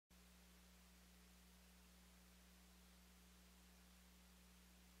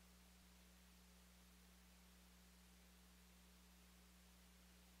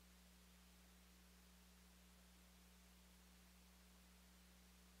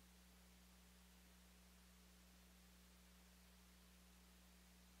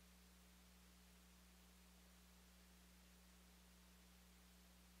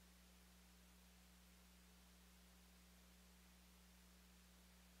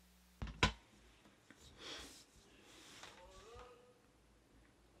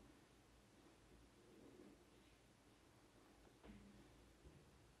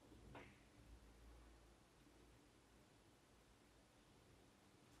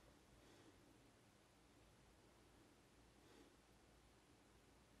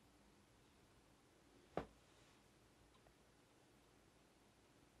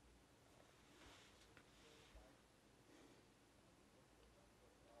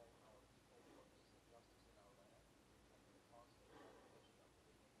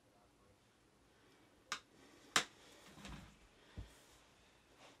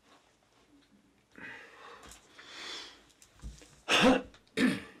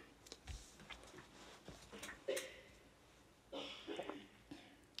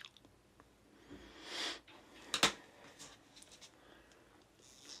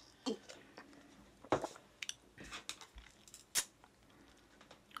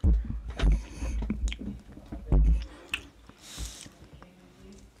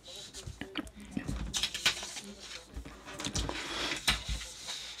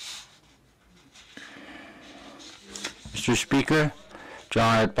Mr. Speaker,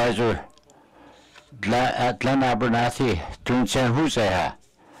 John Advisor Dëne Abernathy, Dún San Húsaithe,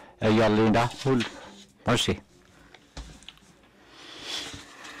 Yalinda, Mercy.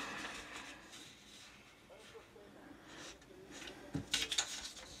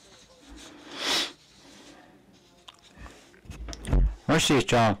 Mercy,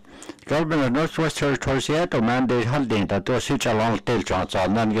 John. Government of Northwest Territories yet or mandate holding that do such a long tail chance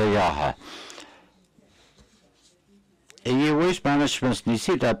on Nangayaha. A waste management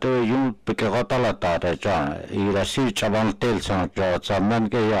Nisi that do you pick a hotalata, John. You such a long tail chance on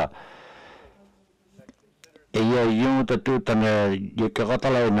Nangaya. A year you the two and you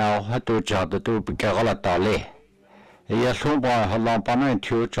can now had to jump the two pick a holatale. A year soon by Halampana and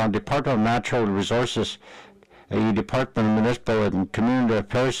two on Department of Natural Resources, a Department of Municipal and Community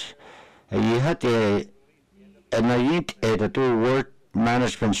Affairs. You had a work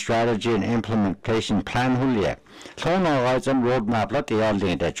management strategy and implementation plan Hulia. So now I roadmap let the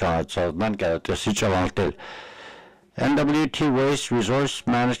only that chart so man get to switch along till NWT waste resource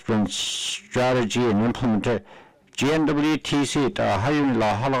management strategy and implementation GNWTC hiring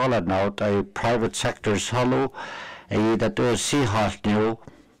la halala now the private sectors hello a that do see half new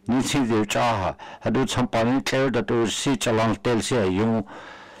needs the chaha I do some clear that do switch along till say you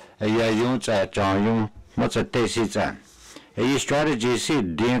yung John yung much a taste a strategy see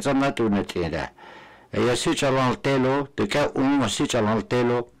dance on that unit in there. A switch along telo, the cat switch along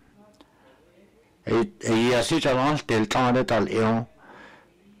telo. A switch along tel town at all young.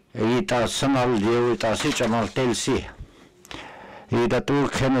 A sonal deal with a switch along tel see. He that two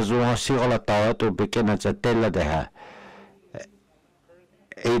can see all a tower to begin at the teller there.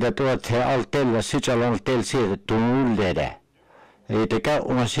 A that two tell a switch along tel see to rule there. The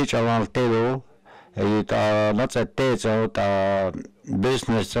cat switch along telo. Not a days out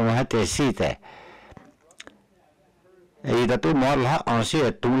business so had to see there. The two model on see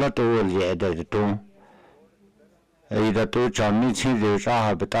a tula to yet the two. The two John meeting the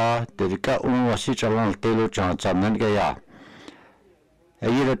Jahabita, the cat was such a long tail John Samangaya.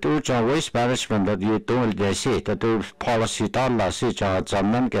 The two John waste management that you don't they see the two policy dollar see John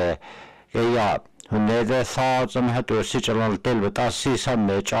Samanga. Who never thought some had to switch along tail but I see some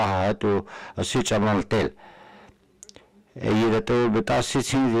nature had to switch along tail. A year to without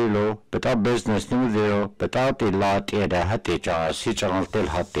sitting zero, without business new zero, without the lot yet a hatty jar, switch along tail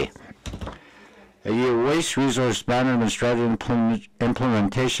hatty. A year waste resource management strategy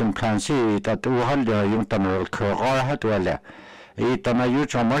implementation plan see that 200 young tunnel Kurgar had to a Itana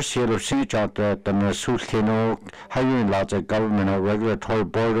Yucha Marcial Siege out the Dëne Sųłıné hiring lots of government or regulatory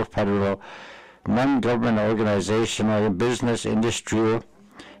board of federal non-government organization or business industry,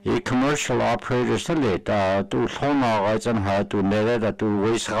 commercial operators to let to Hona rights and how to net to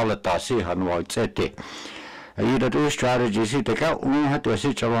waste halatasi and what said. Either do strategies, it got we had to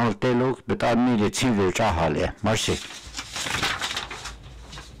sit around the look, but I needed to see the Jahale. Mercy.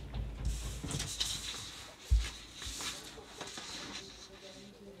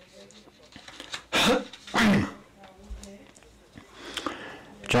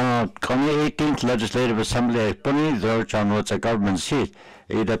 John, on the 18th Legislative Assembly, Bunny, there, John, was a government seat.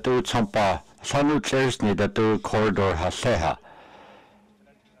 Either to Champa, Sanu Chairs, neither to corridor Haseha.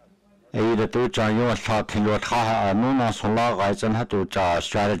 Either to John, you was taught to Haha, Nuna Sola, rights and had to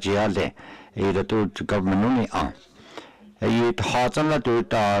strategy, either to government only on. You hot and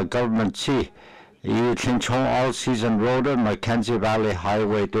to government seat. You control all season road and Mackenzie Valley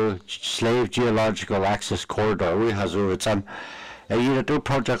Highway to Slave Geological Access Corridor. We has written. You do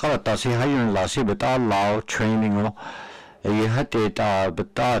project all that see how you last but allow training. You had it,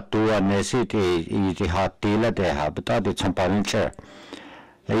 but that do a necessity, the hot dealer they have, but that it's some chair.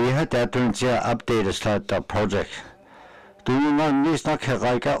 You had that to update the start the project. Do you know this not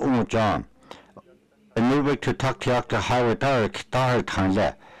like a John? A new way to talk to the highway dark time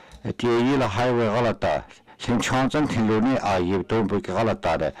there. At the highway Galata, St. Johnson to Luni, you don't break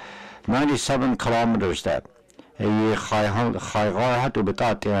Galata, 97 kilometers there. A high had to be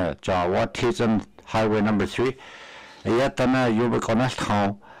that John Watson Highway number 3. Yet then you will connect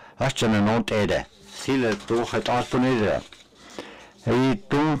how Ashton and not Ada. See the two had alternated. He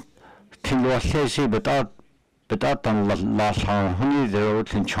don't think what they see without last time, who need the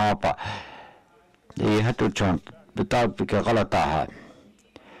road in Champa. He had to jump without Galata.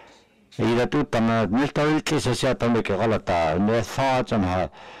 Either two military cases yet to make a Galata, and their thoughts on her.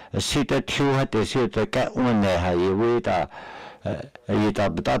 Seated two had to see the cat one there, you wait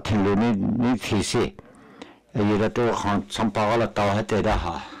without need to see. You do some power at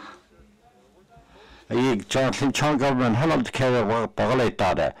the Johnson government held to carry work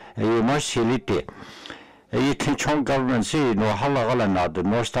Pagalata, you must see it. Chong government see no halagala the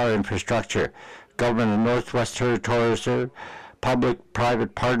North Star Infrastructure, Government of Northwest Territories,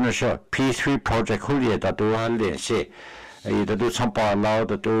 Public-Private Partnership, P3 project Hulia that do halin see. That do some allow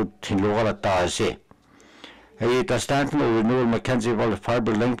that do Tinluala ta see. The Stanton Renewal Mackenzie Valley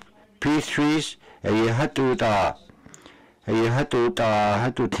Fiber Link P3s, had to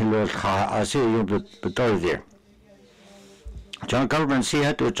Tinluala I see you the there. John government see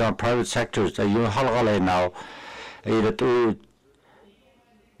had to John private sectors that you halagale now.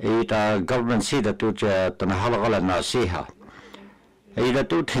 Government see that to the halagala now see her. Either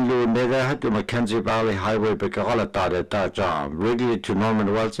two Tinlu never had to Mackenzie Valley Highway Bekalata that Wrigley to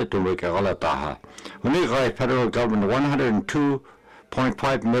Norman Wells to Bekalataha. Only federal government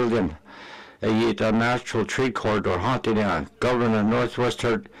 102.5 million. The natural trade corridor haunting government of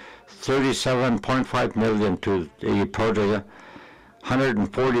Northwestern 37.5 million to the project.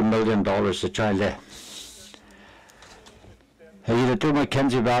 $140 million a child. The two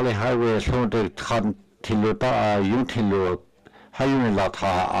Mackenzie Valley Highway is home to Tiluta, Yuntilu, Hayun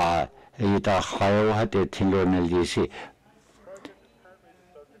Lata, Ita Hayo had the Tilu Nelisi.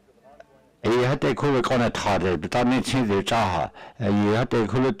 You had the Kulik on a Tade, but that means the Jaha. You had the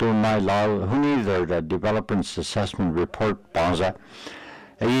Kulitu my law, who neither the Development Assessment Report Bonza.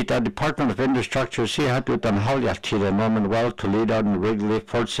 The Department of Infrastructure see had to done Halyat to the Norman Well to lead out in Wrigley,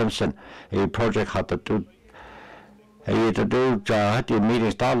 Fort Simpson, a project had to do. Had the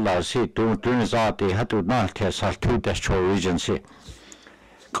meetings that see doing that they had to not test our two destroy regency.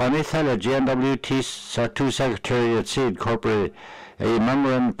 Conithala GNWT two Secretariat C incorporated a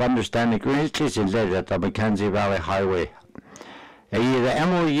memorandum of understanding agreement in letter at the Mackenzie Valley Highway. The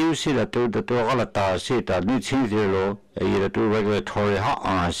MOU see that do the Alata see that needs zero, a regulatory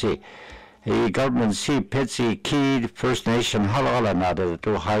hot see. A government see Petsy Key First Nation Halala nada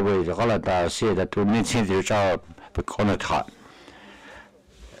to highway the Alata see that to needs zero job on it hot.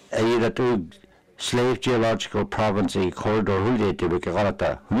 A two slave geological province a corridor who to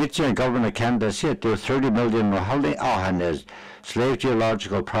Alata. Mitchell government Canada see to 30 million Holiday Ahanes slave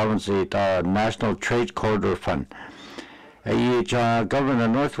geological province the National Trade Corridor Fund. Governor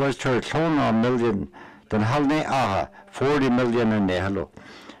Northwest Territory million than Halne Aha 40 million in the hello.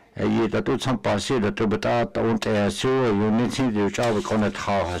 That do some passy that to but don't sewer units in the job on it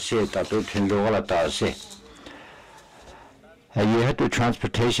how has said that to Tinluala say. You had to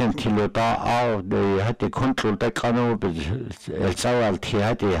transportation Tiluta out the had to control the canoe but it's all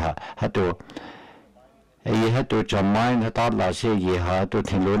had to you had to Jamine had all last year you had to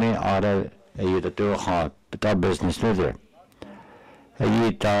Tinlune or you to do hard but that business with her.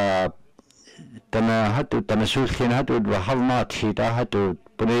 Dëne Sųłıné had to have not he had to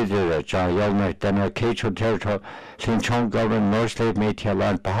put it John Yelmer Dëne Sųłıné territory Chong government North Slave Métis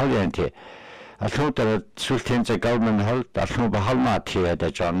land Bahaliante. I thought that Sůłıné government held that no Bahalmat here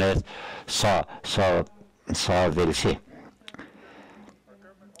that John Neth saw will see.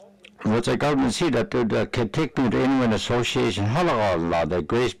 What the government see that can take me to anyone association Halagal the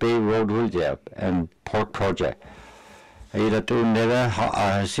Grace Bay Road Wheeljack and Port Project. Either to never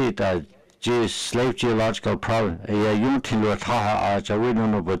see that slave geological problem. A unity to Taha as a window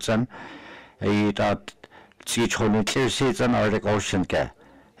no butson. A that Chichon clear seats and Arctic Ocean care.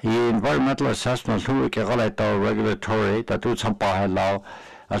 Environmental assessment who can regulatory that do some Baha law,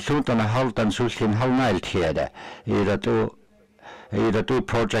 a suit on a halt and Sůłıné Hal Nile theatre. Either two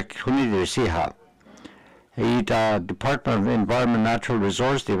project who need to see her. Department of Environment Natural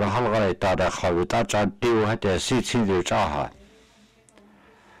Resource the Bahalgale Tada Havitacha do had a seat in the Jaha.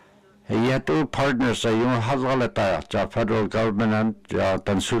 Yet two partners are young Hazalata, federal government and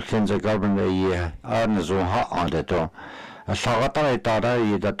Dëne Sųłıné government a year Arnazuha on the door. A Sagata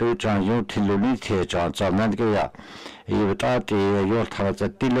Tada that two John you Tilunity John Zanangaya. Without the Yota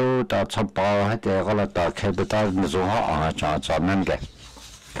Tilo that some power had the Galata Capital Nazuha on John Zananga.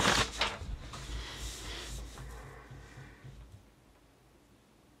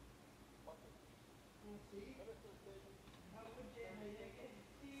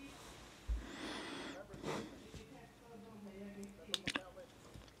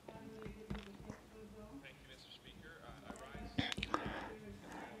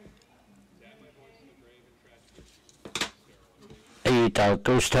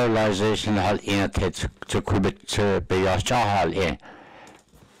 To sterilization hal in to kubit to be a hal in.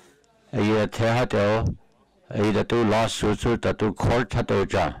 A tehato, either two lawsuits that to court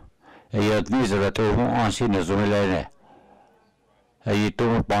hatoja. A yet neither at all on seen as Zumilene. A you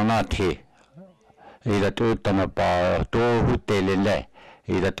don't bonati. Either two tanaba, two who tailile,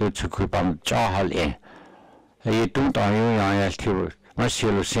 either two to kubam jahal in. A you don't on you as to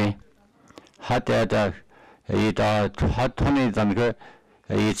Marcelo say. Had that da hatoni dan ke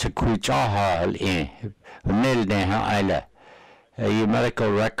it's a kuicha in nil ne ha aile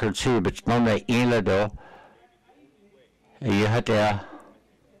medical record see but no ne ile do had there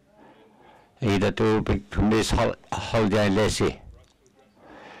da to mis hal ja lesi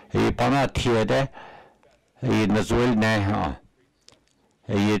pana thiede nazul ne ha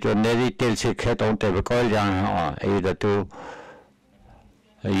to neri tel se khet on te ko ja ha da to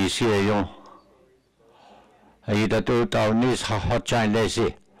see yo da to ta nis hot ja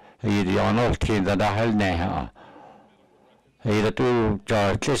lesi yo no tin da hal ne ha da to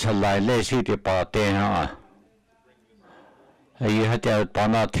ja tles lai lesi de pa te ha had ya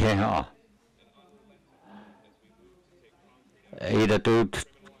pana the ha da to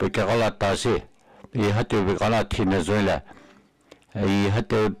pe kala ta se had to be kala tin zoila had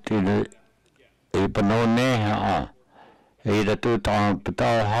to pano ne ha da to ta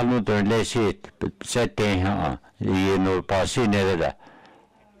pata halu de lesi sette ha no pasi ne da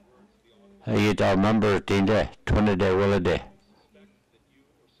da member tin de 20 de wala de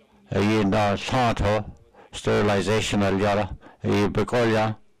da sato sterilization al yara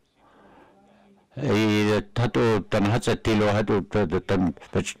bekolya tato tan hatilo hatu tan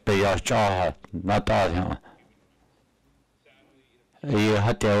pe ya cha nata ha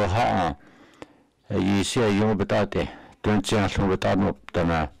hatya ha se yo betate tun chen so betano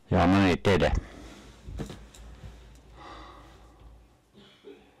tana ya mane tede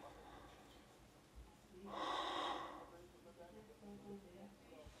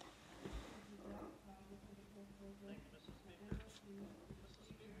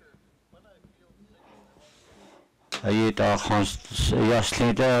da hans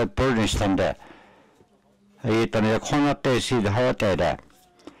yaslida burnistanda tan ya khona te si ha te da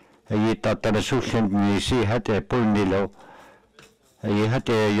da tan suchen ni si hate burnilo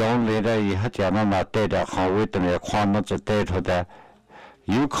hate yon le da hate ya na te da khawe tan ya khona te te da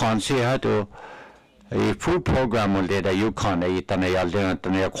you can see how to food program le da you can tan ya le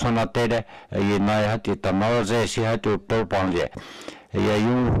tan ya khona te da na hate tan na ze si how to program le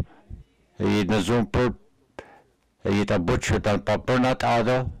you na zoom per ita butcher dan papernat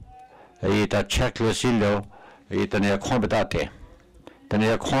ado ita checklist ilo ita ne kompetate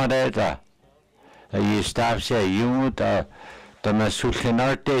tane kwanda staff se yuta tana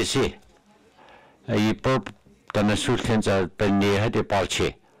sulkhenarte se per tana sulkhenza penni hade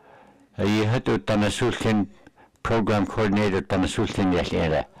palche hatu tana sulkhen program coordinator tana sulkhen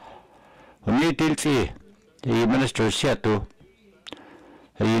yahlera uni tilti minister setu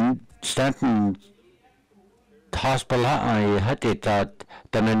Stanton hospital had it that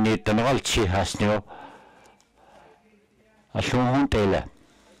than need the knowledge has no a shown tailor.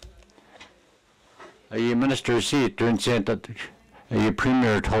 A minister see to insent that a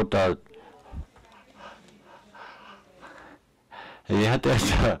premier told that he had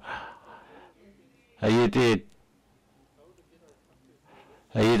that he did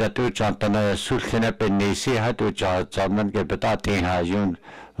that to Chantana Sulkina Penisi had to Chaman get betati has you.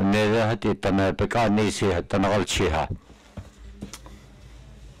 Neither had it than a pecanisi had an old chiha.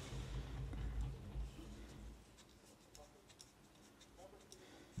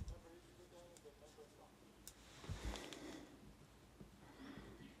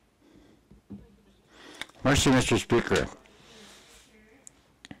 Mercy, Mr. Speaker.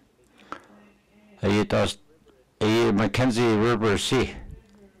 Mackenzie River Sea,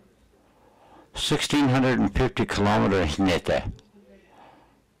 1,650 kilometers neta.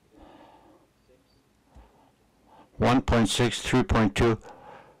 1.6, 3.2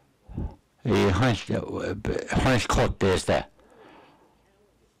 Hans caught this there.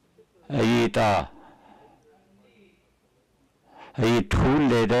 A 2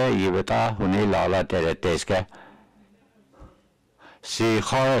 later, Yveta, Huni Lala Tereteska. See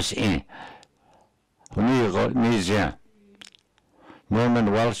Horace in Huni Nizia.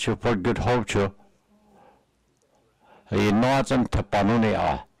 Norman Welsh, you put good hope to. A northern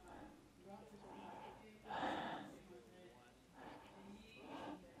Tapanunia.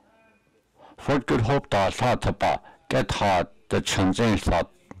 Fort Good Hope da tapa get hard the changing thought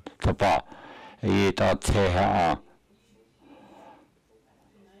tapa da te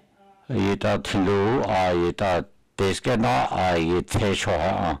da tilu da deskena te sho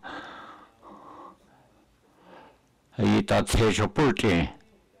da te sho purti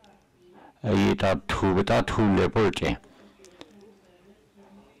da tu le purti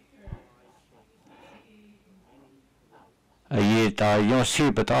da yo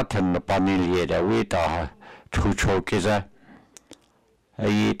si betatan panil da we da tu chokiza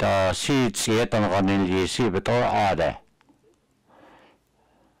da si tsietan ganil si betor ade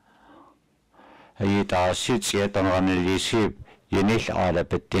He da sits yet on the receive Yenil ala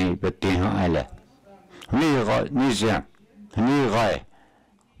betting ala. Nizia, Nirai,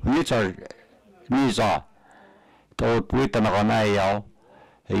 Niza, told Witan Ranayo,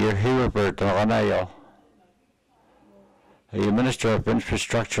 a Heribert Ranayo, a Minister of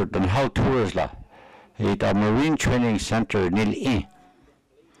Infrastructure and Health Tourism, a Marine Training Center Nil E.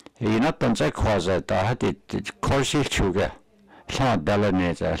 He not done that cause that I had it course sugar, San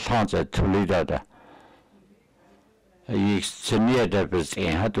Delanese, Sans Toledo. He senior deputies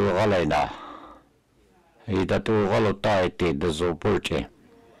in Hatu Rolena. He that to Rollo Tiety the Zoburti.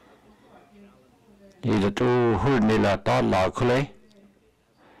 He that to Hurnilla Tala Kule.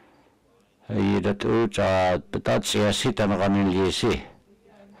 He that to Patatia Sitan Ranin Lisi.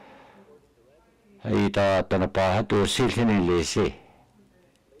 He that Tanapa Hatu Silkin in Lisi.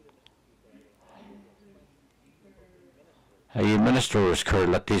 He ministers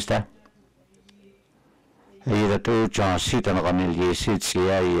Kurlatista. He that to John Sitan Ranin Lisi,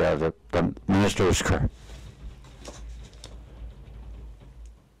 the minister's cur.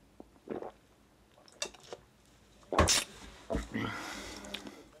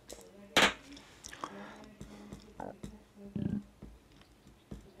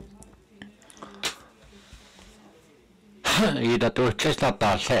 He that to Chestnut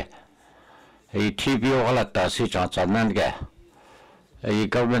Dase, he TV all at the Sea Johnson Nanga, a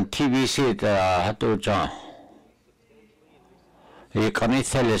government TV seat had to John. He can't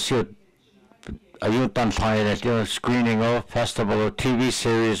tell us a youth screening of festival or TV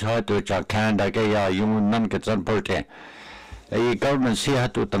series had to John Canada, Gaya, young non gets on birthday. A government see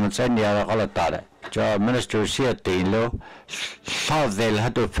had to Tanzania all at that. John Minister see at the low, South they'll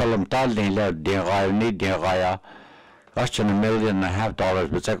have to film Darling, dear, need dear Raya. Question $1.5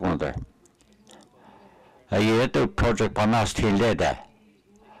 million, but second there. A year to project Panas till later.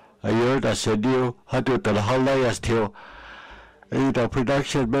 A year that said you had to the Hallaya still. The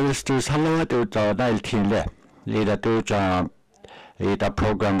production ministers Hallaya to 19 le. Leader to the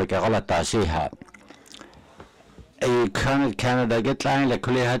program like a Rolata Siha. A Canada get line like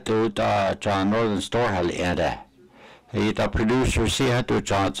Kuli had to John Northern Store Hall in there. The producer see had to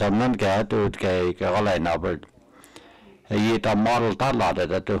John some non get to Rolla Albert. A model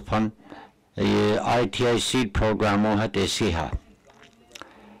that to fund a ITI seed program had to see her.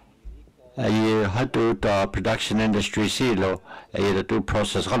 A had to production industry see low, a two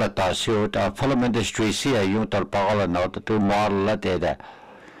process Rolata, so the film industry see a unit of power not to model that data.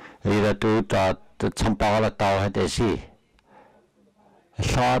 Either to the Tampala had to see.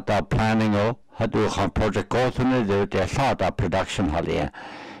 Thought of planning had to have project go through the thought of production holiday.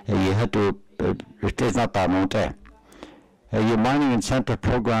 You had to, it is not that mountain. A mining incentive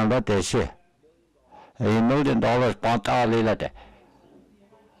program that they say. $1 million bought early letter.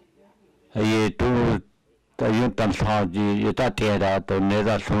 A do the Yutan Saudi, Yutata, the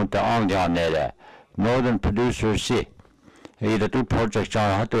Nether Sun, the Anglian Nether. Northern producers see. The two projects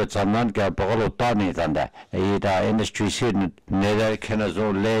are had to some non get Bolo Tony than that. The industry see Nether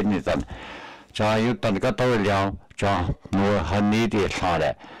Kenazo Lane than John Yutan got over young, John, no, her needy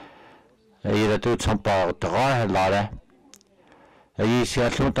Sada. The two some power to Royal Lada. He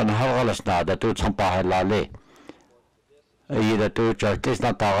said, "Sultan Havalas now that do some power lally. Either to just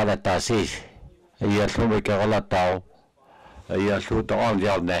not all at the seas. He has to make a lot of he has to all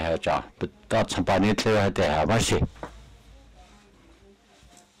the old Nehaja, but that's some funny clear there, was she?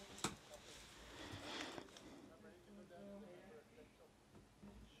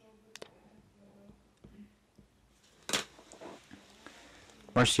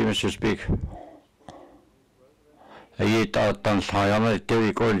 Mercy, Mr. Speaker. He thought on Sayama,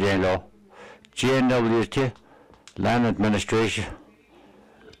 Terry Gordiano, GNWT, Land Administration.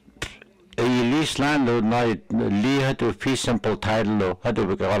 A lease landlord night, Lee had to fee simple title, had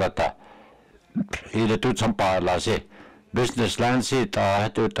to be all at that. He did some part, business land seat,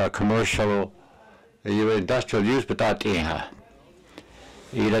 had to commercial, industrial use, but that in her.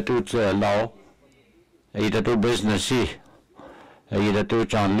 He did law, he did business see. Either to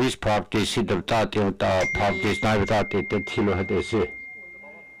John lease property, see the properties, not without the kilo had they say.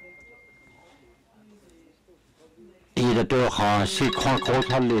 Either to see Concord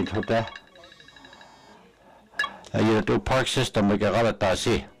Halley to there. Either to park system, like a Rolata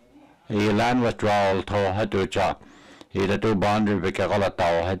see. A land withdrawal to had to job. Either to boundary, like a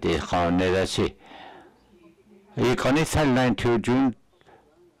Rolata had the Khan neither see. You can't tell 9 to June.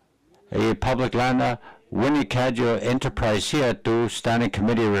 A public lander. Winnie Cadjo Enterprise here to Standing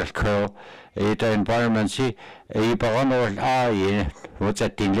Committee will curl the environment see a baron what's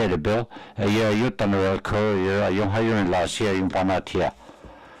that thing later bill a year you done will curl a young hiring last year in Panatia.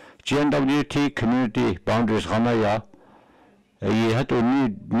 GNWT community boundaries gana ya ye hatu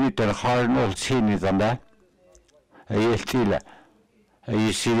ni ter harnol sini zanda ye stila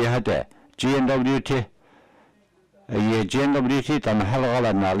ye siri hata GNWT ye GNWT tan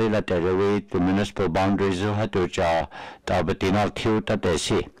halgala nali la terwe the municipal boundaries hatu cha ta batinal thiu ta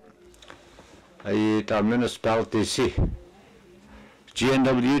tesi ye ta municipality si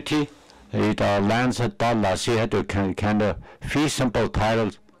GNWT it lands at la si hatu kind of fee simple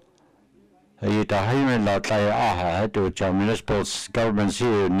titles it hiring la tlai aha hatu cha municipal government si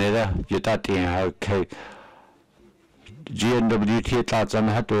nera yutati ha GNWT tlazen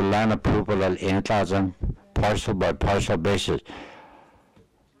hatu land approval al in tlazen parcel by parcel basis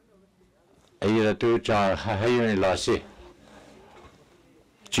it tu cha hiring la si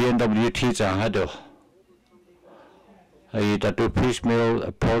GNWT cha hatu it tu piecemeal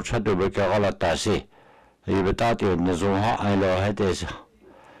approach hatu bekala tasi it betati nizonha ai lo hades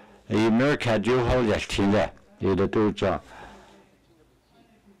America do hold ya tila ida tu cha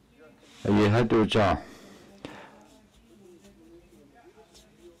ye hadu cha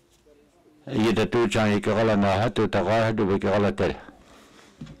ida tu cha ikala na hatu ta hadu be kala tel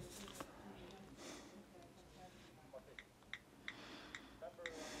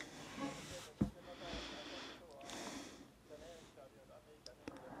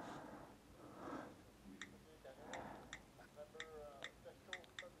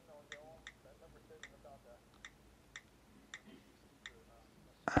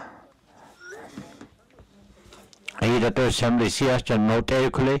ida tu assembly sias cha note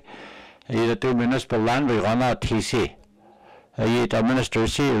kule ida tu municipal land we gana TC ida minister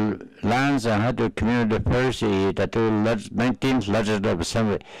si lands and hadu community affairs ida tu 19th legislative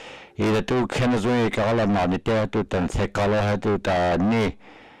assembly ida tu kenazui kala na ni te tu tan thekala hadu ta ni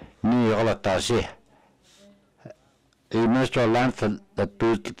gala ta si minister land that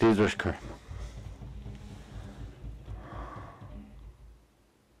tu these kar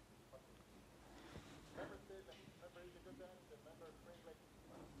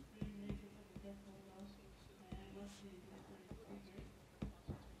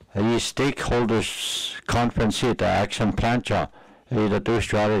stakeholders conference the action plan cha the two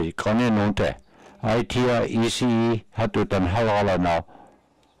strategy kone nonte ITA ECE hatu tan halala now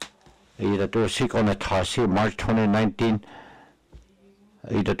the two sik on the March 2019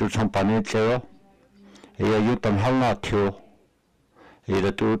 the two champane tlero you tan halna thyo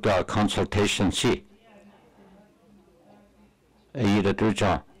the two consultation si the two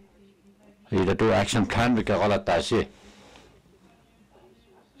cha the two action plan bikala ta si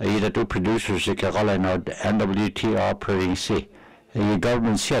the two producers que gala no NWT operating C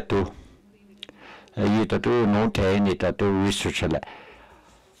government setu the two no te ni the two research la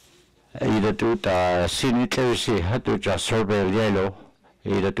the two ta sinitary hatu cha survey yellow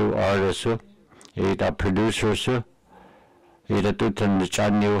the two artists the producers the two tan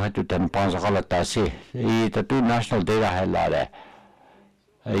chanyu hatu tan panza gala ta si the two national data hala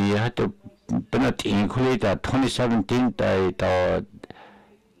you had to but include 2017 the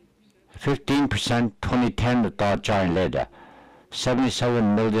 15% 2010 the giant later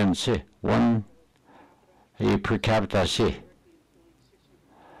 77 million see one per capita see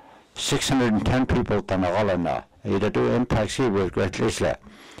 610 people tanagala na ida to impact see was greatly sla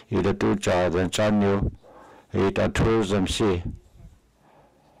ida to job and chanyu ida tourism see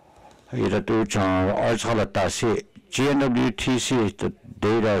ida to job archalata see GNWTC the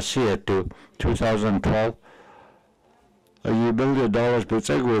data see to 2012 $1 billion but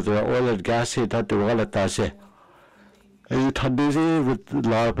with the oil and gas that the wallet does it. You busy with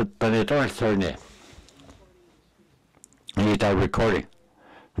law but it also recording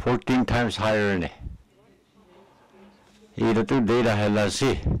 14 times higher in it. Either two data hella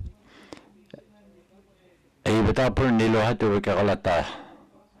see. But upper Nilo had to work a lata.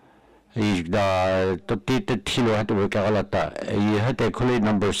 The Tilo had to work a lata. You had a colleague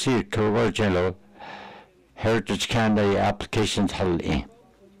number C, cover jello. Heritage Canada applications held in.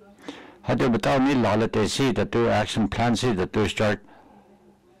 Had to without me lolate see the two action plans see the two start.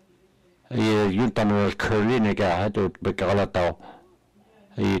 You will curly nigga had to be galata.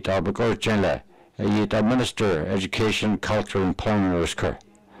 You because general. You minister education, culture, employment was cur.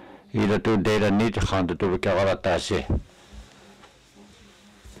 You two data need to hand to be galata see.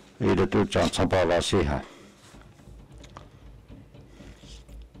 You two Johnson Bala see her.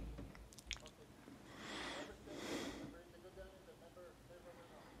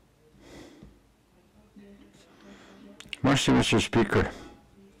 Mercy, Mr. Speaker.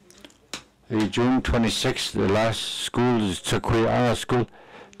 June 26th, the last school is Chipewyan School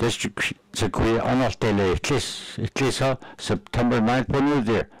District Chipewyan Tele September 9th when you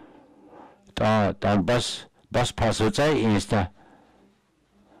there. Dan bus pass is the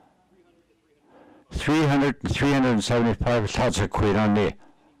 375,000 quid on the.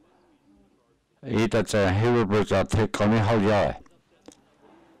 That's a hero that take on how ya.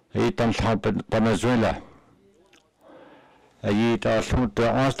 Don't help Venezuela. I shoot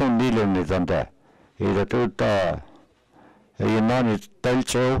the Austin Nilin is on there. Either to the United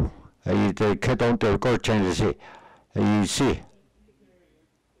States, the cat on the go change. You see.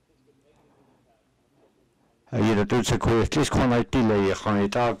 Either to the quick, this one I delay on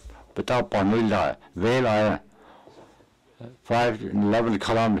it up, but up on Milla, Vela 11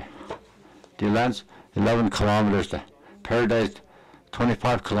 kilometers. The lands 11 kilometers there. Paradise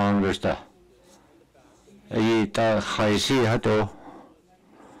 25 kilometers there. The high sea had to.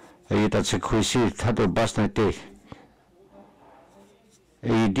 That's a quick sea had to bust night day.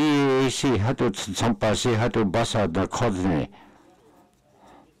 DAC had to some pass had to bust out the coordinate.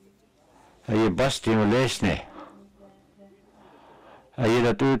 Bust in lesson.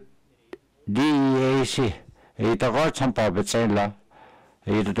 Either to DAC. Got some puppet saying la.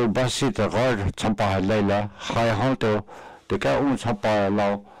 Either to bust it the guard some layla. High hunter. The guy owns some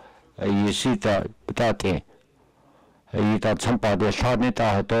law. You see that thing. Either some part the shot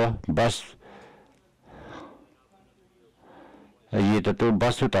bus. Either to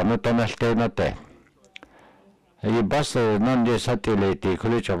bust it not on a stay not there. You bust non de satellite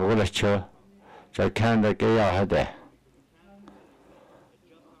college of Wallachur. I can't get out there.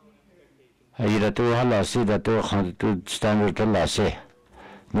 Either to Hala see that 200 standard lassie.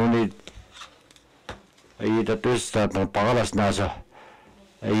 No need either to start on Pagalas Nasa.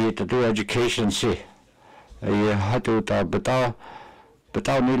 Either to education see. You had to but I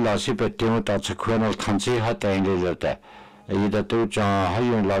need lassie, but that's a criminal country had the either to John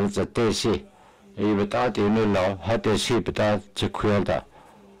Hayon loves that they see. Without the new law, had they see, but that's a quilter.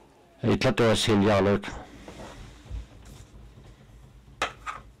 It let us see yellow.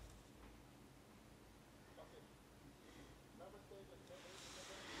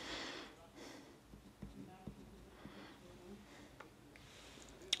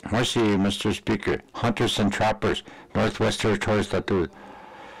 Mercy, Mr. Speaker. Hunters and trappers, Northwest Territories that do.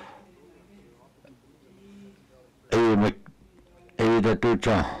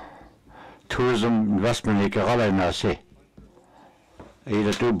 Tourism investment in say.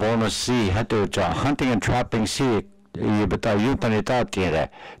 Either do bonus see had to hunting and trapping see but you penitati there.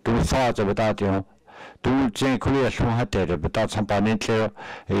 Do thoughts about you. Do think clear had there, but that's some panentler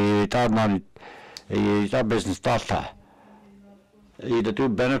that business data. Either do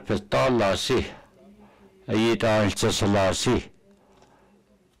benefits dollar see. Either it's just a la see.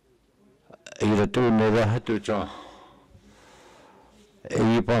 Either do never had to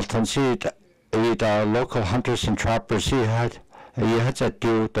either local hunters and trappers he had to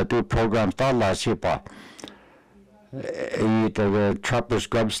do programs that last year but the trappers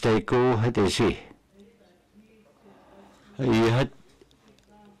grub stay go had they see he had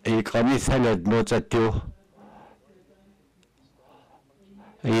he can tell no that do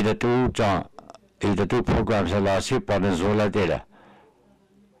either do programs that last year but as well as data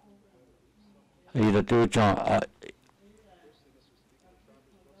either do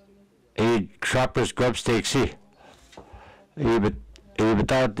trappers grub steak see.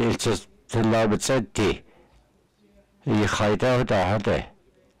 Without it's just the love it said tea. He hide out there.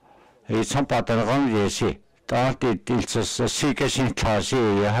 It's some part of the wrong see. That it's just a secret class.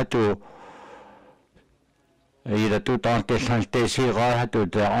 You had to either do don't they see or had to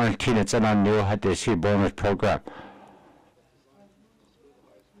the own teenagers and new had to see bonus program.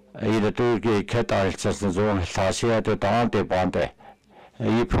 Either do get cut out just the wrong class here to don't they bond there.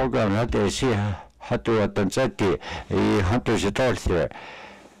 You program had to see how to attend that hunters at all here.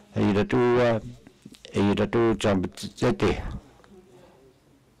 Either do jump that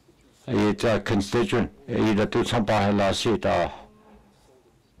it's a constituent, either do somebody last seat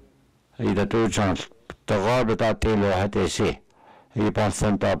either do jump the Robert that dealer had to see. You pass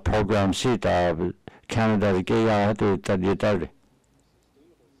them the program seat Canada the gay had to tell you that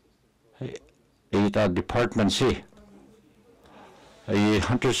either department see.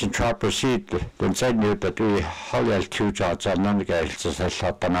 Hunters and trappers see the side new, but we how else two jobs are none guys just as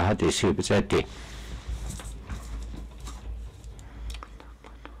up and I had to see that.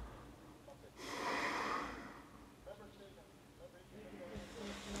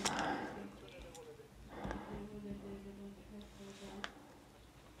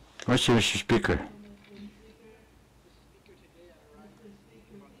 Mr. Speaker.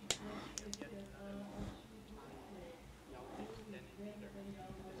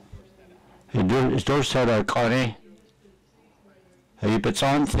 It's those that are Connie. He puts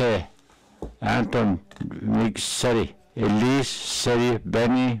on the Anton Mixeri, Elise Seri,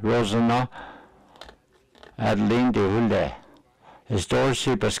 Benny Rosana, Adeline de Hulde, Isidore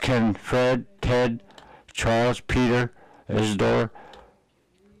Sebaskin, Fred, Ted, Charles, Peter, Isidore,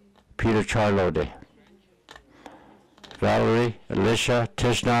 Peter Charlode, Valerie, Alicia,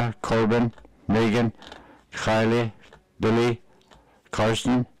 Tishna, Corbin, Megan, Kylie, Billy,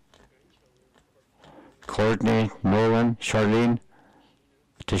 Carson, Courtney, Nolan, Charlene,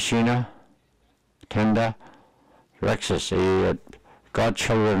 Tashina, Kenda, Rexus,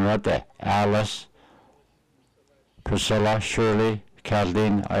 godchildren right there, Alice, Priscilla, Shirley,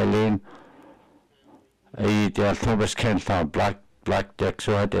 Kathleen, Eileen, the Thomas Kentown, Black Deck,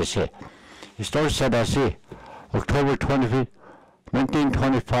 so they say. The story said I see, October 25th,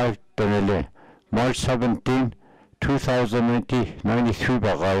 1925, Dëne, March 17, 2090, 93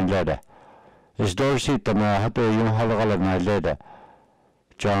 Bagain Leda. The story said that I had to use Halagala Night Leda.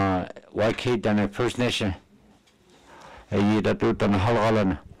 John YK Dëne First Nation. A year that do Dëne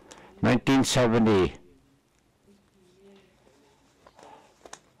Halagalan, 1970.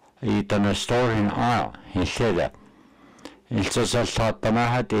 He done a store in Isle, he said that. He says I thought that I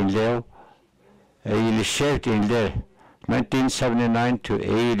had in Leo. He shaved in there, 1979 to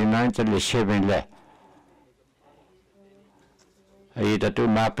 89 to shaved in there. He did a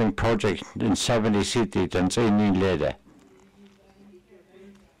mapping project in 70 cities and saying in there.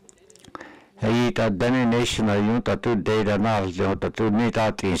 He did Dëne Nation a unit to data knowledge to need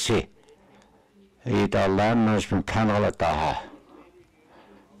out in sea. He did land management panel at the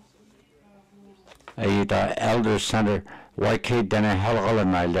the Elder Center, YK Dëne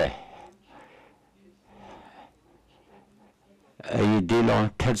Halagalan.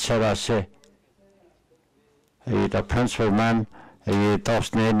 Dillon, Ted Sarase, the principal man,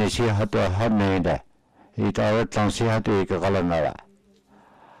 Tops name is here to a hot name there. He direct on see how to Galanara.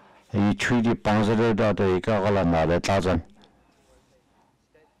 He treated Panzer that the Galanara 1,000.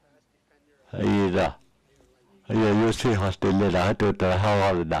 You see how to let to the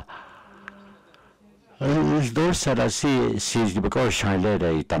how that. Those that I see because shine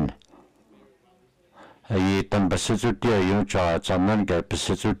later done. I done Bassudio, you charge, and then get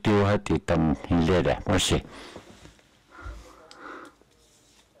Bassudio had it done in later. Mercy.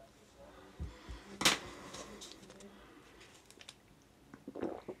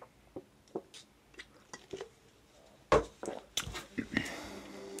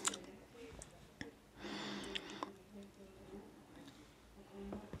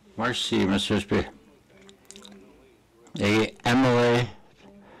 Mercy, Mr. Speaker. MLA,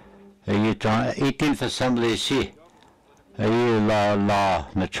 18th Assembly C, la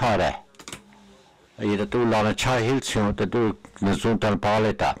na chare. The two la cha hills, the two Zuntan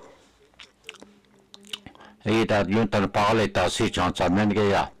Paleta. That Yuntan Paleta, C. Johnson,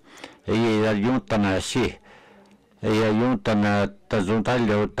 Mengaya. Yuntan C. Yuntan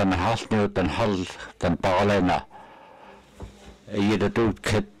Tazuntalio, than Hasnut and Hull, than Palena. The two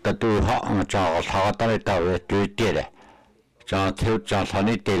kit the two hot on Charles Hatarita with two did. John John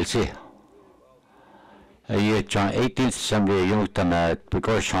Honey Delcy. A year John 18th Assembly Yungton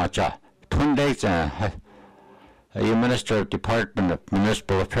because Shacha. 2 days a Minister of Department of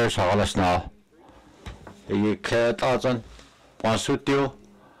Municipal Affairs Hollis now. A year Claire Thousand, one suit you.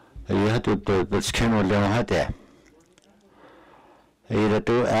 You had to do the skin with them had there. A year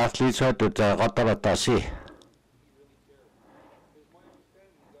 2 athletes had to the Rotaratasi.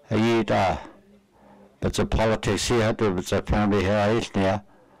 A year but the politics here, it's a family here, is near.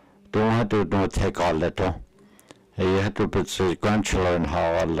 Don't have to take all that. You have to put the grandchildren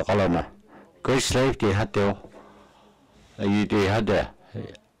how all the colonna. Great slave, they had to. You had there.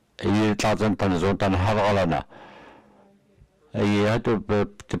 You 1,000 tons on Havalana. You had to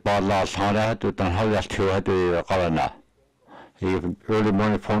put the bottle last time, I had to done how that two had to colonna. You early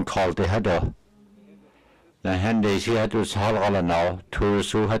morning phone call, they had to. The hand days he had to Havalana now,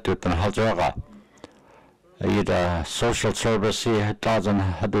 tourists who had to done Hazaga. The social service he had 1,000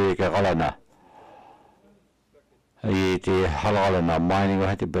 had to get Galana. The Halalana mining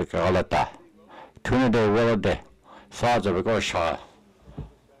had to be Galata. 2 day well day. Thoughts of a Gosha.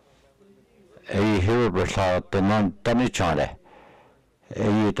 A hero thought the non Danichane.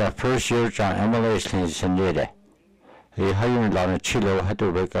 The first year John Emily in Nede. A hiring on a chilo had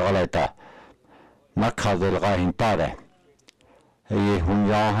to be Galata. Naka del Rain Tare. When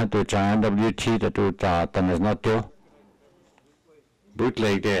you had to join WT to do that, then is not do.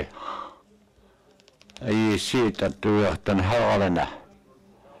 Bootleg there. You see that do it, then how all in that.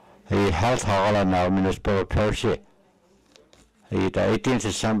 He health all in now, Municipal Affairs. He the 18th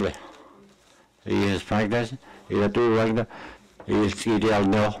Assembly. He is Franklin. He do Wagner. He is CDL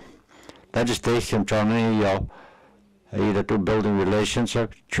now. legislation Johnny either to building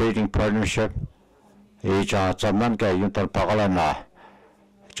relationship, trading partnership, John Zamanka Yuntal Pagalana,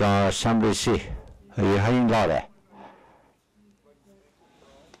 John Assembly C, Hain Lade.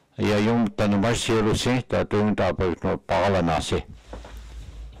 Yung Tanamarsi Lucy, that doing the Pagalana.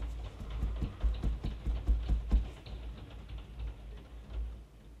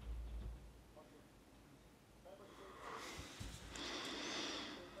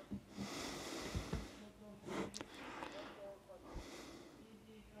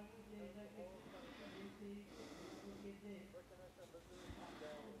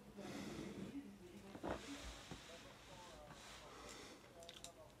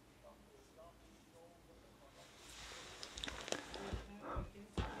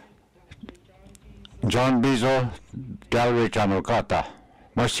 John Bizo, Gallery Chanokata,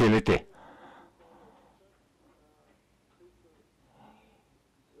 Marcility.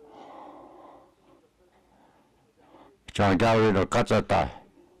 John Gallery no Katsata,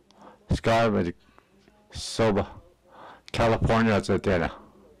 Sky with Soba, California at Dëne.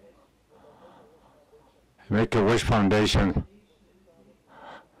 Make-A-Wish Foundation,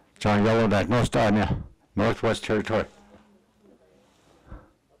 John Yellowknife, Northwest Territory.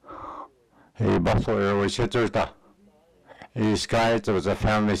 Buffalo Airways Hitter. Sky, there was a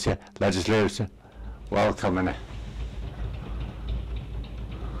family legislative welcome.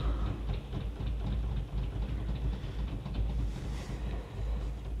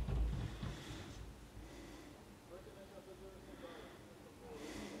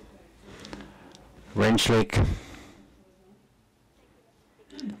 Range Lake.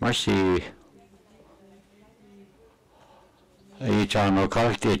 Mercy. John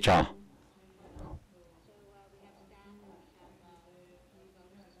O'Carty, John.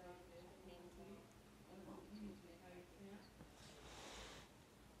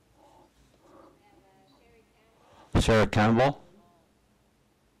 Sarah Campbell,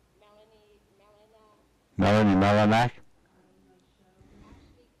 Melanie Melanak,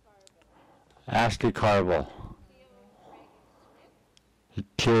 Ashley Carville,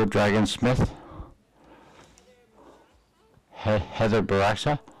 Theo Dragon Smith, Heather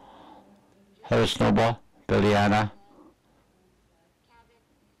Barassa, Heather Snowball, Billiana,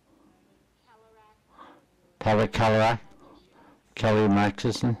 Tyler Calarak, Kelly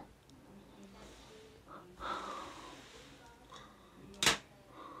Maxison,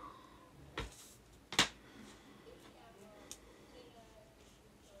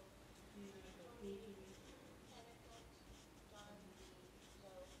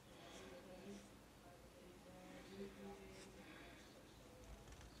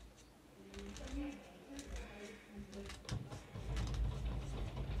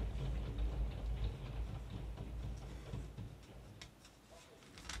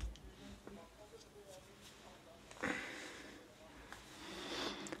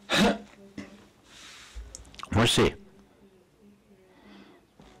 Mercy.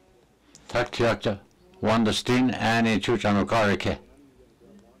 Taktiakta, Wanda Steen, Annie Chuchanokarike.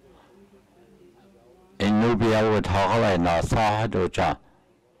 In Nubia with Hogala and Thaha Doja.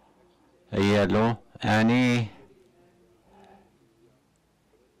 A yellow, Annie.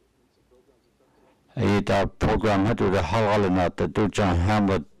 A program had to the Hagalana, the Dujan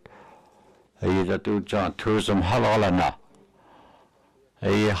Hamlet. A Dujan Tourism Hagalana.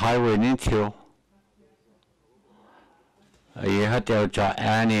 A highway Nintio. You had to tell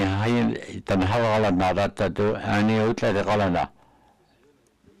Annie, then Hagalana that to do Annie outlet the Galana.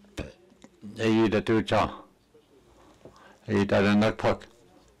 You the two jaw. You did a nut puck.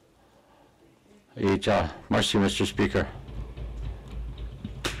 You mercy, Mr. Speaker.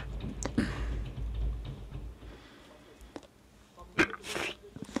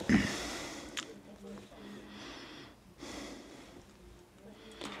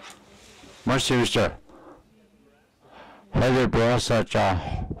 Mercy, Mr. Heather Barassa,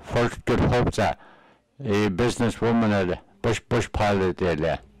 first good hope that a businesswoman at Bush pilot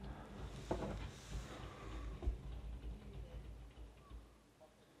there.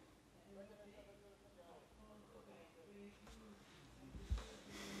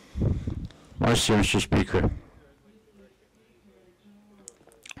 Mercy, Mr. Speaker.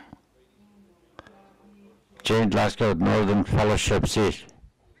 Jane Glasgow, Northern Fellowship seat.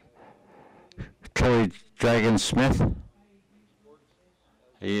 Chloe Dragon Smith.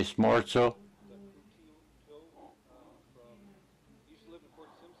 East Morso.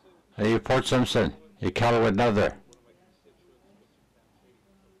 Port Simpson. Calloway Nether.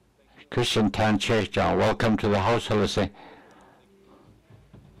 Christian Tanche, John. Welcome to the House, Lucy.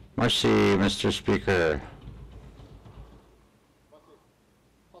 Mercy, Mr. Speaker.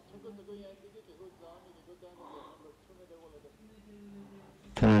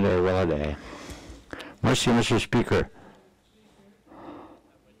 Today, well, day. Mercy, Mr. Speaker.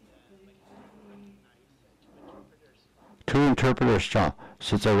 Two interpreters, John,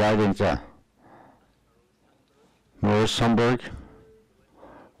 since I write in the Morris Sundberg,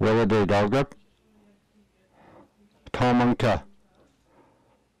 whether they dog up, Tomanka,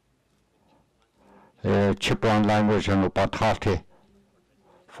 Chipewyan language and Upatati,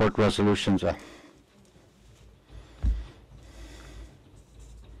 Fort resolutions.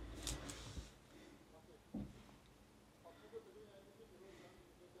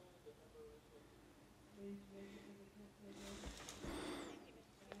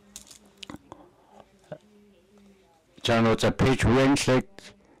 John was a page Winslet,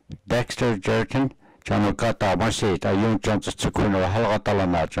 Dexter Jerkin, John Kata Masi, a young Johnson Tsukuna,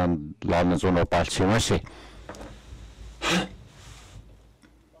 Halatalana, John Lanazono Palsi Masi.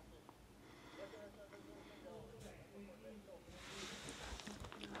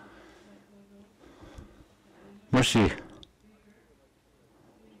 Mercy.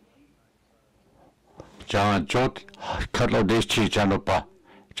 John Jot, Cutler Dishi, Janopa,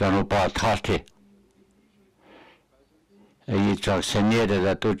 Tati. A John Senior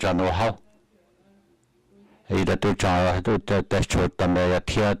that do John O'Hall. A that do John, do the Deshot and the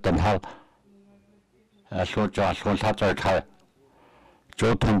Tiat and Hall. A short John, one Tatar Kai.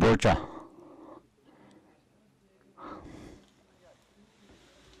 Joe Tamboja.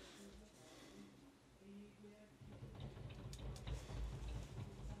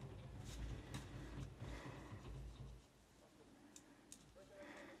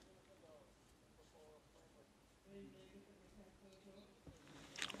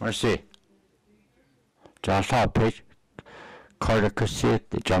 Mercy. John Shaw Page, Carter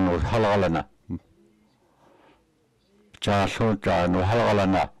Casset, John Halalana. John Shaw, John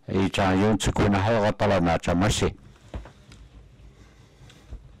Halalana, a John Yunsukuna Halatalana, John Mercy.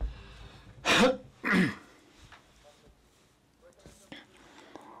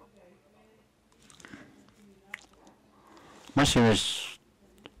 Mercy is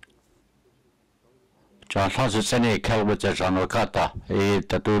John Francis any Calvert John Okata, a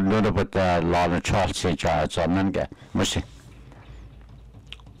tattoo little bit Lana Charles St. Charles on Nanga. Mercy.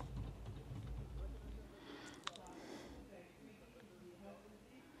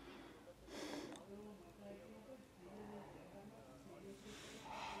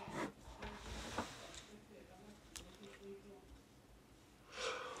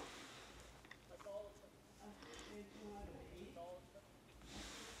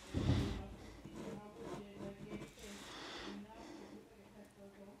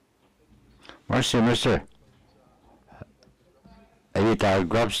 Mercy, Mr. Edita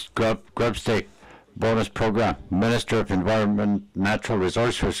Grubstick bonus program, Minister of Environment, Natural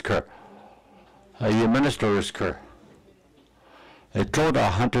Resources Cur. You Minister is Cur. A Troda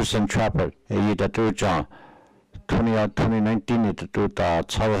Hunters and Trapper, Edita do John 2019, it do the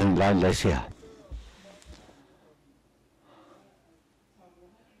Southern Line Lesia.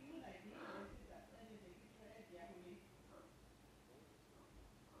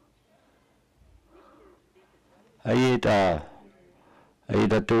 I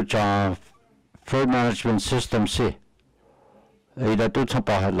do John Food Management System C. I do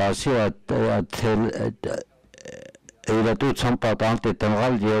Tampa last year till I do Tampa Dante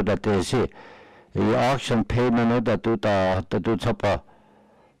Tangalio that they see. The auction payment that do Tampa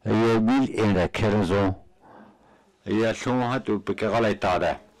a meal in the Kerenzo. I soon had to pick a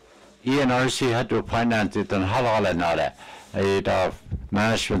galata. ENRC had to finance it and Halalanada. I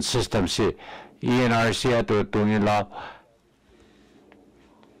management system C. ENRC had to do in law.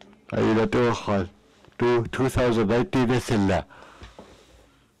 I do 2019 is in there.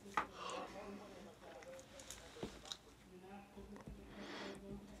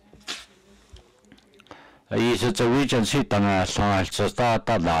 It's a region seat on a song, it's a start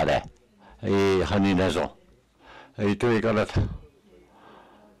on that. A honey nazo. I do it.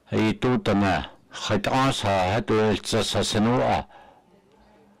 I do the height answer, had to just a senua.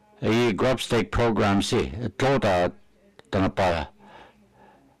 A grubstake program, see, a total Tanapa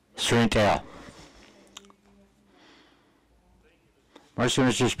Straight Air. Mercy,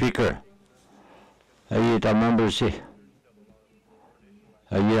 Mr. Speaker. I remember, see.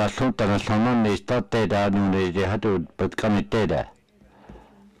 I thought that someone is not dead, they had to become it dead.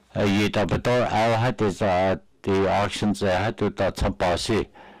 I had the auctions, I had to Tampa see.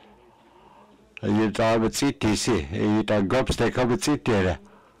 You would see TC, you grubstake of it sit there.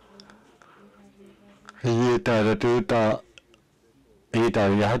 You had to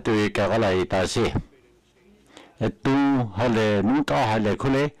Kerala, it see. A two hole, Nuka hole,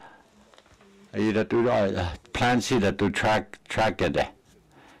 Kule. You do plan see that to track it.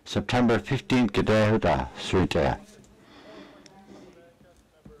 September 15th today huda suite.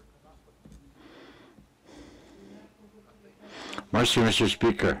 Mercy, Mr.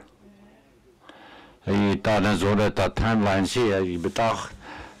 Speaker. I done zone the timeline see I betach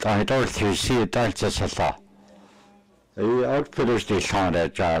I don't see that just a lot. I outfitters the sound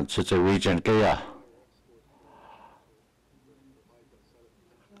at John such a region Gaya.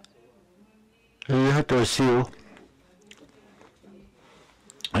 You have to see you.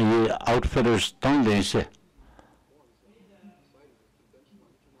 Outfitters don't see.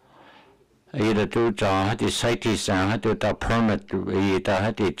 Either do had the cities and had the permit, either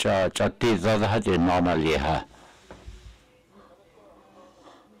had the these other had the normally.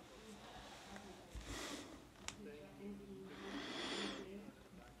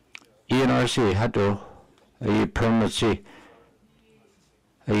 ENRC had to a permit see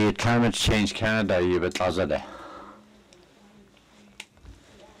a climate change Canada, you bet Lazada.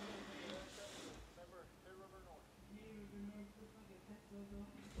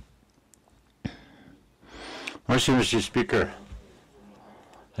 Mr. Speaker,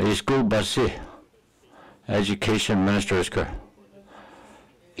 a school bus education minister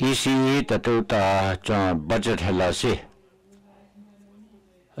ECE that budget helasi.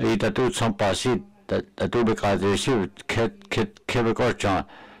 That do some passy that do because they receive chemical John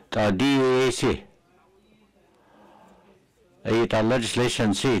the DAC. The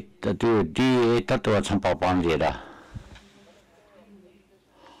legislation see that do DA that do some papan leader.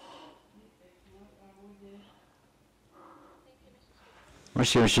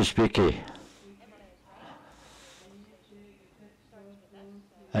 Mr. Speaker,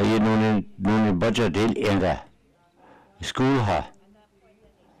 you know budget deal in the school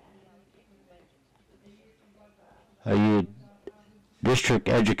district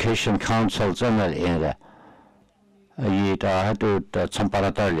education councils in the had to some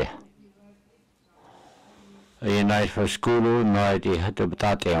paratali. Night for school, night had to be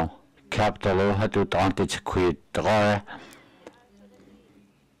capital had to don't quit the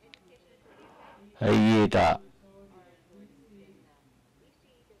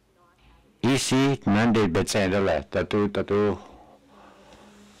EC mandate bets and that do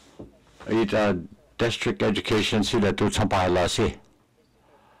district education see that do some palasi.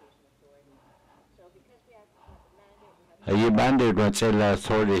 You mandate when say la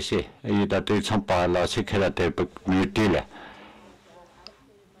authority see that do some palasi that mutile.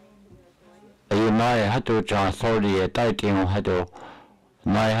 You know had to authority a title had to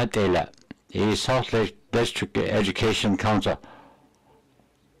know had to South Lake District Education Council.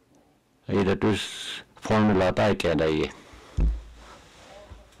 That do formula title.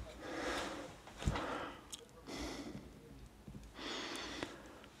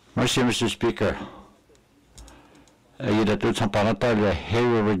 Mercy, Mr. Speaker. That do some paratile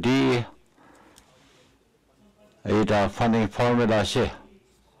here over D. Funding formula say.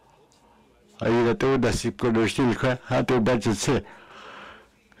 That do the secret still how to budget say.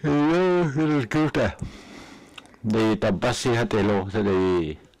 It is good. The bus had a low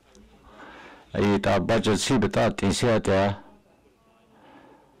the budget see without in there.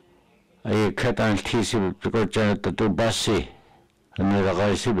 I cut and TC because Janet do bussy and the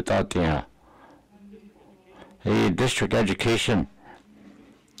guy see without here. A district education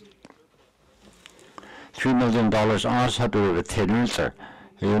 $3 million ours had to with 10 minutes.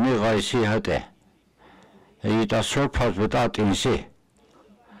 You need I see how there. He does surplus without in see.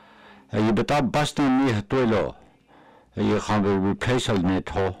 You better busting me to low. You can't replace a net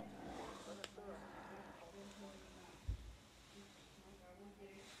hole.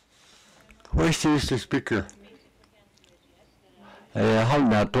 Where's the speaker? How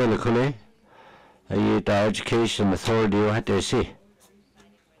not toilet the education authority had to see.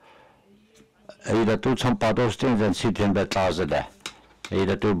 Either do some part of those things and sit in the closet there.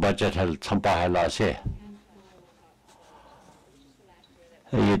 Either do budget help some part last year.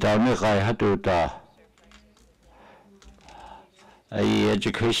 You don't make I had to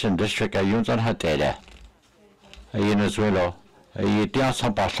education district I use on her data. In as well, you dare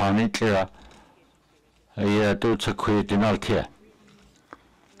some part on it clear. You do to quit in all here.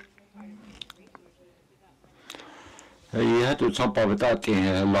 You had to some part without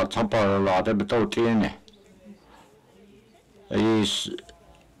a lot, some part a lot, but out in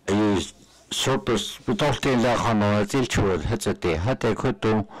it. Surplus without the Lahano, Tilchwood, had a day, had they could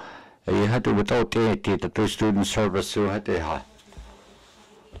do, you had to without the two student service who had a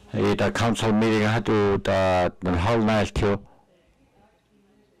the council meeting had to the whole night to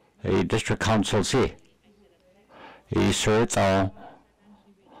a district council see. He served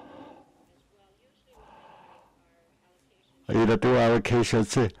ida do allocation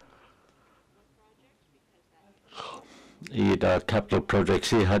si ida capital project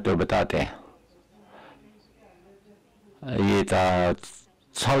si hatu batate ida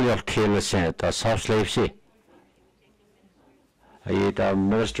salyak kila si da south slave si ida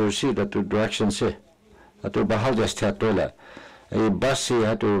minister si da do direction si hatu bahal just hatola bus si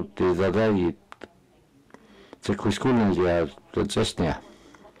hatu di zadai se kuskulun dia just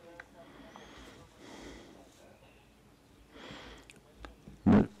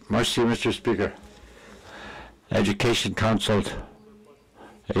Mercy, Mr. Speaker. Education Council,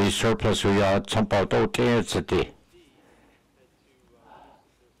 a surplus we are somehow don't city.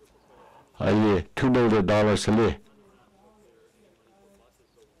 $2 million a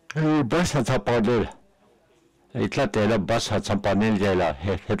year. A bus has up on it. It's not a bus has some panel jailer,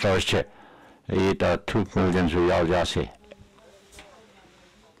 hit our share. It 2 million we are just.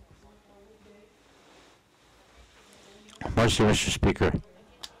 Mercy, Mr. Speaker.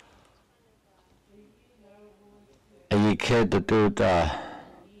 You can't do the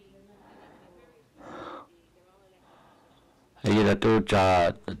you do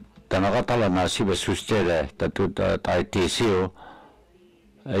the Nagatala Nasiba Sustere, the do the ITCO,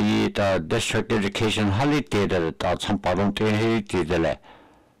 the district education holiday that some problem to heritage.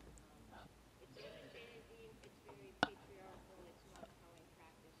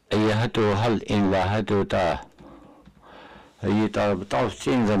 You had to hold in the had to the you those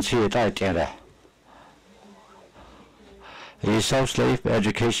things and see it right there. South Slave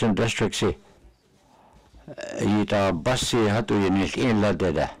Education District si ita bus si hatu yunil in la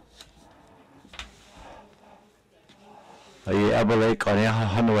deda abalay kanya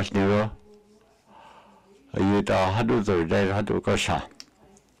hanwas niro ita hadu do dai hadu ko sha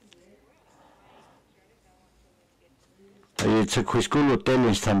it's a school hotel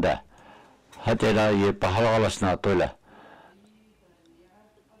in standa hatera ye pahalalas na tola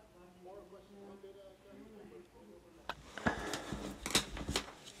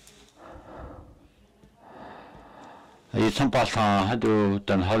some part hadu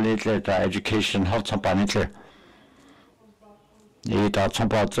dan holiday education health some panitler ita some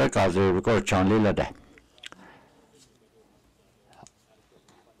part as go chan lila da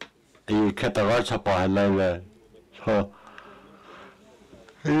category some part lila so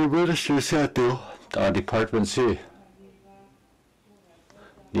minister said to the department C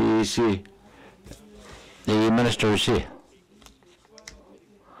the minister C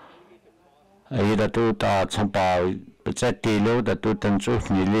ida to ta some part but that deal that to tansu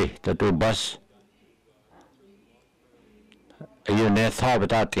nili that to bus you ne thought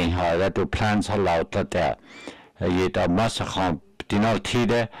that thing how that to plans allowed that there you da massacre dinal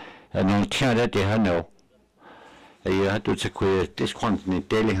tide and on tia that they know you had to secure this quantity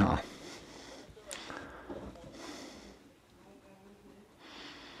daily huh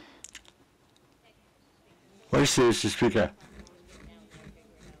what is this speaker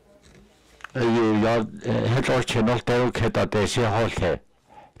you head or channel tell that they see halt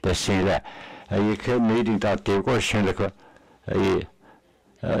the scene you can meeting that they go shin you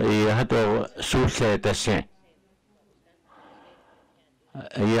had to suit the scene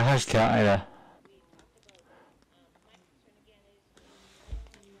you has to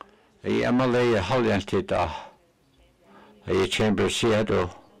you MLA Holland you chamber see to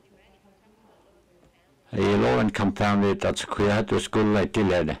you low income family that's queer to school like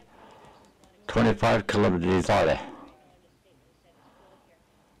the 25 kilometers away.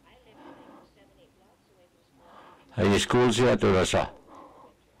 He schools here to Russia.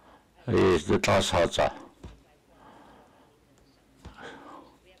 He is the class house.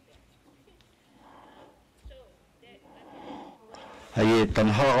 He done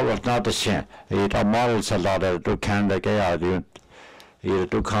how was not the same. He done models a lot of to Canada. He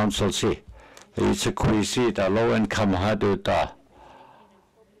do council see. He's a queasy the low income had to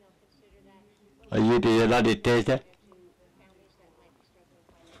you do a lot of data.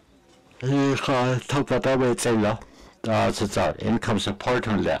 You can't talk about that way, that's income support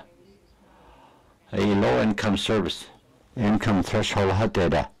on there. A low income service, income threshold had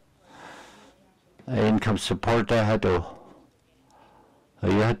data. Income support had to.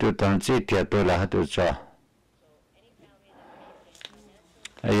 You had to transit your dollar had to draw.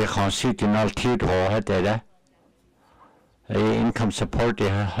 You can't see the null teeth or had data. Income support you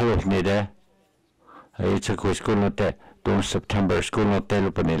have needed. It's a good school note during September school note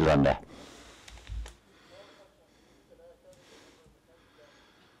open in London.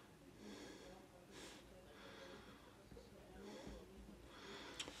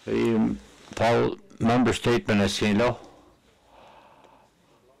 Paul member statement as you know.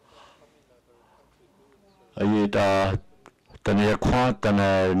 Dëne Yakuan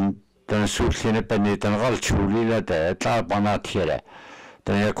Dëne Sųłıné Yatıé Dëne gal chulila de tla bana tiere.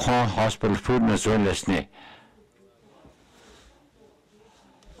 Dëne Yakuan hospital food na zonlesni.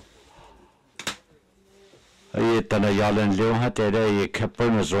 Ayi Dëne Yalan Leon hatere ayi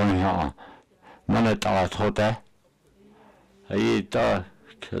kepur na zon ha. Mana ta thoda. Ayi ta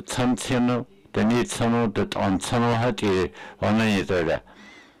Tsano Dëne Tsano de on Tsano hati onan yedere.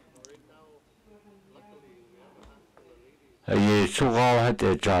 Ayi sugal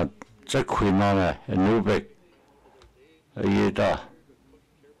hati ja zakhuinana nubek. Ayi da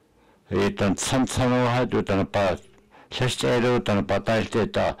Tsano hati Dëne pa Lestero Dëne pa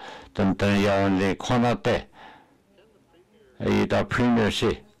talte da Dëne Yalan le konate. Ayi da premier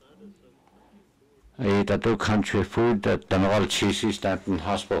si. Ayi da do country food that Dëne gal cheesy Stanton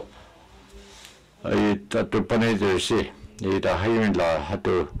Hospital. Ayi da do panedir si. Ayi da hiring la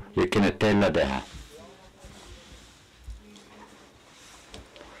hatu yekine tella de ha.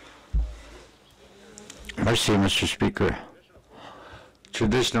 Merci, Mr. Speaker.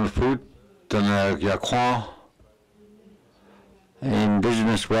 Traditional food, Dëne Yakuan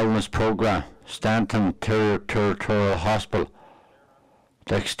Indigenous Wellness Program, Stanton Territorial Hospital,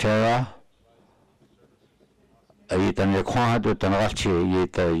 Dexterra. Ayi Dëne Yakuan hadu Dëne galchi ayi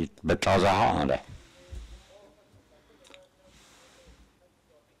da betlaza haande.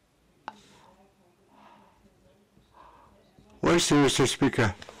 Merci, Mr.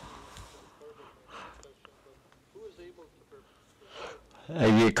 Speaker.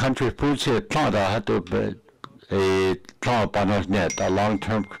 A country food say plant had to be a plant panels net a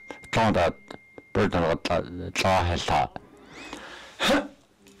long-term plant that burden of la health.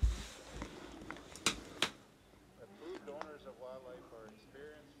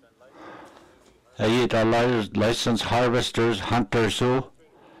 A licensed harvesters, hunters who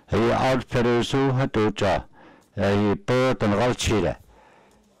a outfitters who had to a bird and galchira.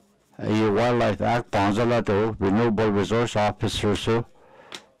 A wildlife act bonzalado, renewable resource officers who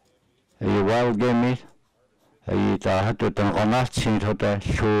a wild game a had to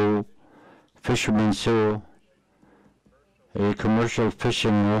the fishermen so a commercial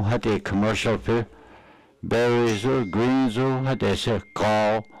fishing had a commercial fish berries or greens or had a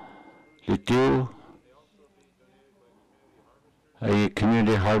call the dew a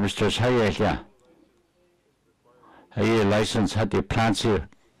community harvesters a license had the plants here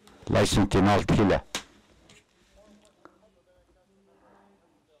licensed in all killer.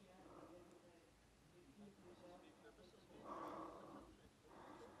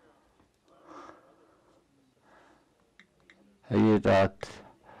 That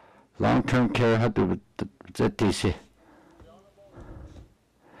long-term care had to be ZTC.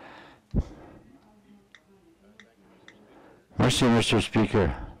 Merci, Mr.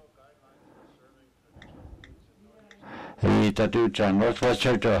 Speaker. That Northwest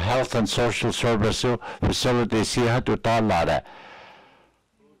Territory Health and Social Service Facility had to talk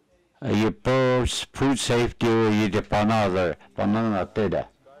food safety the banana data.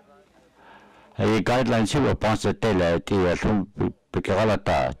 A guidelines here upon the tele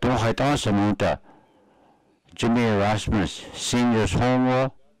Picarata, don't hide on some Jimmy Erasmus, seniors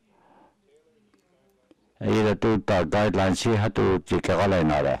homework. Either do the guidelines here had to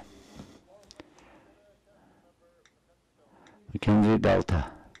Picarala. Mackenzie Delta.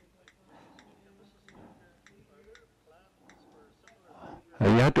 You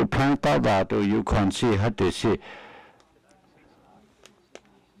have to plant out that or you can see how to see.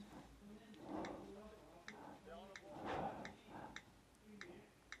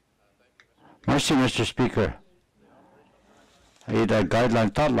 Merci, Mr. Speaker. The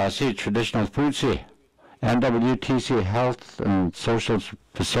guideline thought last year, traditional food see, NWTC Health and Social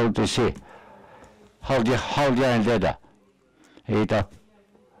Facility see. How do you ended that?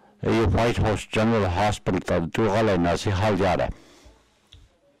 A White Horse General Hospital that do all in as how you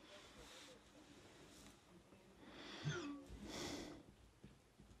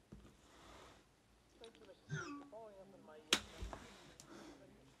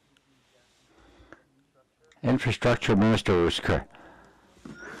Infrastructure Minister Usker.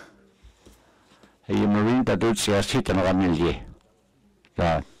 A marine that does sit and Ramilye.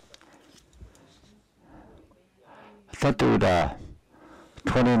 That to the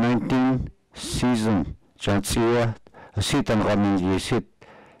 2019 season, Jansia, a sit and Ramilye sit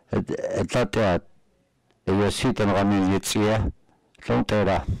at that a sit and Ramilye, don't tell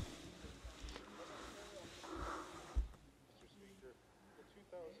that.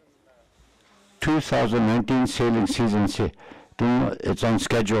 2019 sailing season it's on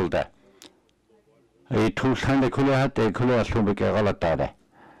schedule there. A 200 kilo hat a kilo at Lubika Galatade.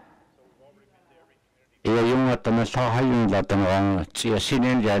 yung at na sa hayong latan ang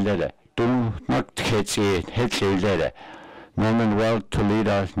sinin yale do not catch it head Norman well to lead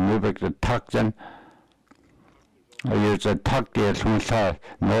us move the toxin use a talk there from south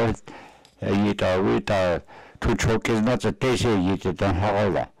north with to choke is not a taste you don't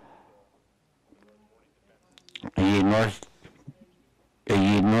have north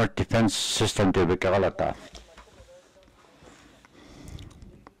defense system to be galata.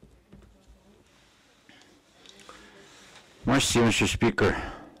 Mr. Speaker,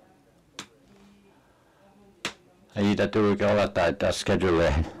 I need to go at that schedule.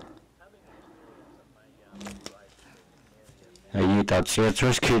 I need that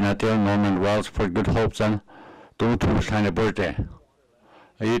serious keen at the Norman Wells for good hopes and don't sign a birthday.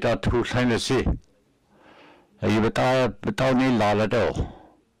 I need that to sign a sea. I without any lalado.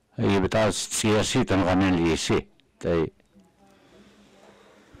 I without see a seat and run in the sea.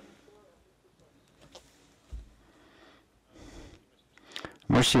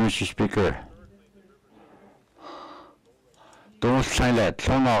 Mercy, Mr. Speaker. Don't sign that.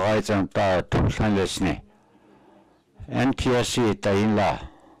 Long rights and to sign listening. NTSC Tainla.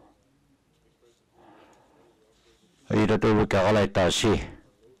 Either do Galata sea.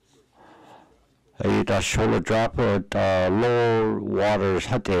 Either solo drop or low waters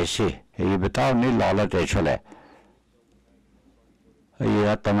had they see. Without any lala de chole.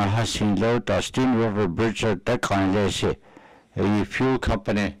 At the Mahasin load the Steam River Bridge at that kind of sea. A fuel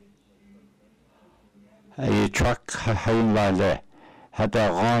company, a truck hanging line there, had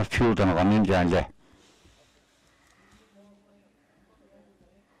a raw fuel and running down there.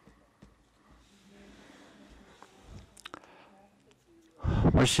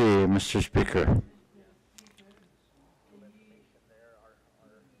 Mercy, Mr. Speaker.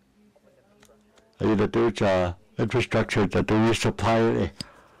 The Dutch infrastructure that do resupply.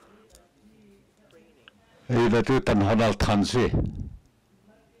 The Dutch and Honal Tansi.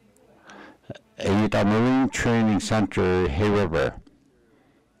 The Marine Training Center, Hay River.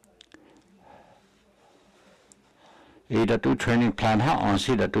 The Dutch training plan, how on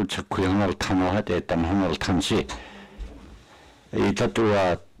see the Dutch Quional Tano had it and Honal Tansi. The Dutch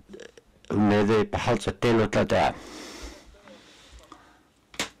maybe perhaps a tail of that.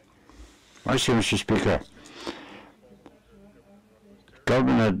 Mr. Speaker,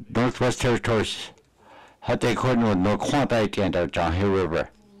 Government of Northwest Territories had a corner with no quantity and of John Hay River.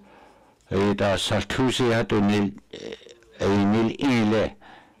 It Saltusi had to nil ile.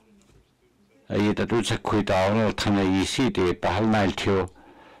 It was a quit all Tana Yisi, the Bahal Nile Tio,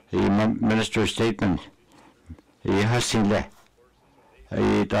 a minister's statement. He has seen that.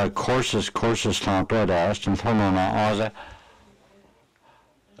 It courses not to the Aston Honona Oza.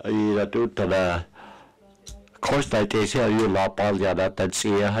 I do the course that they say you la palja that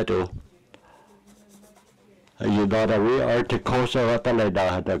see I do. You know that we are the coast of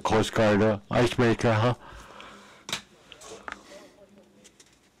the Coast Guard icebreaker, huh?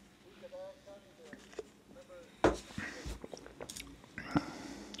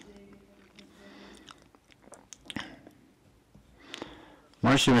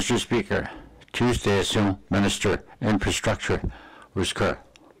 Mercy, Mr. Speaker. Tuesday, assume Minister Infrastructure was correct.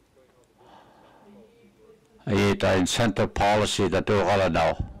 The incentive policy that do all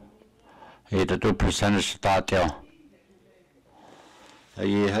now. The do percentage data.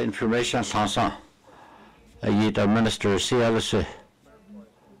 The information sansa. The minister CLC.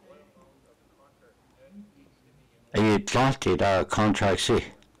 The planted contract C.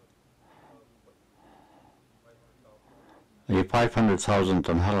 The 500,000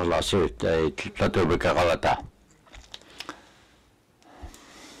 on halala suit. The do begalata.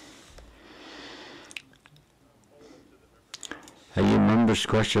 Members'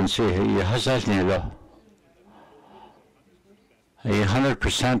 question say he has that near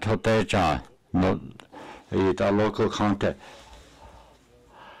 100% of their job, not the local content.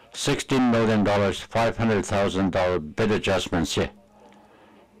 $16 million, $500,000 bid adjustments here.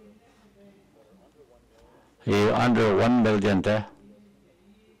 Under $1 million there,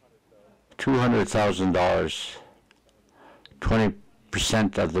 $200,000,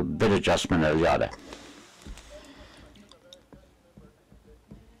 20% of the bid adjustment of the other.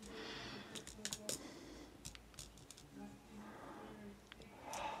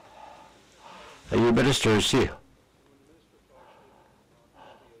 You minister see.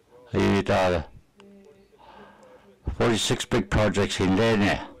 You 46 big projects in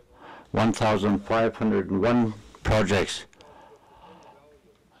Dëne, 1,501 projects.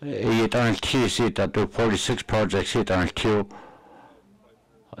 You don't see that do 46 projects. You don't kill.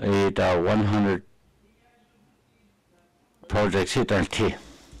 100 projects. You don't see.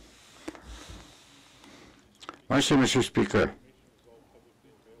 Mr. Speaker,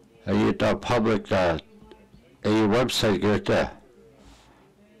 the public a website get there.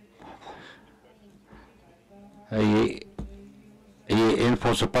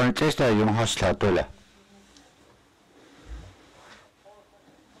 Info sa parentesta yung hostla tole.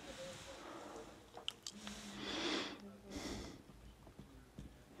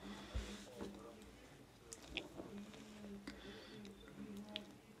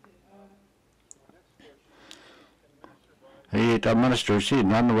 The minister see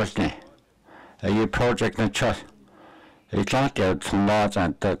none was ne. A project na chat. A clock out some laws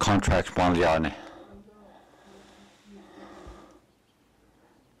and the contracts one yane.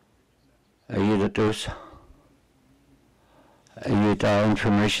 The dos. The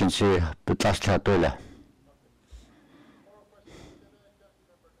information see but last tola.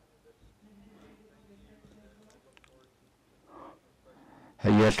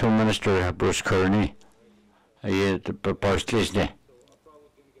 Two minister Bruce Kearney. The proposed list.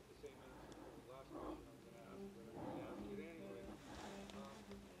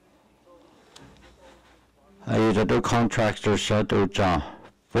 The two contractors shut out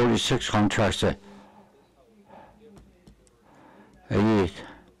 46 contracts.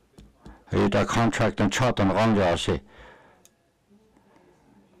 The contract and chart and wrong there.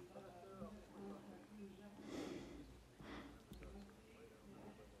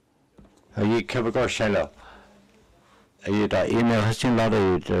 Chipewyan shallow. The email has seen a lot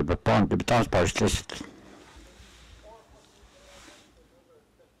of the transport list.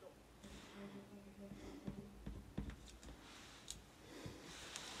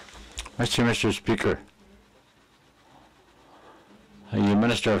 Mr. Speaker, the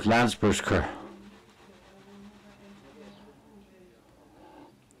Minister of Landsbrusker,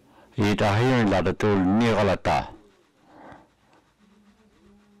 the hearing lot of tool Nirolata.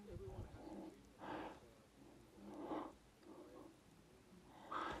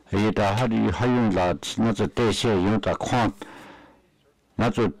 How do you hiring lads? Not a day here, you know, quant,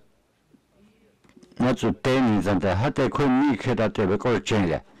 not to Danes and the hat they couldn't meet at the record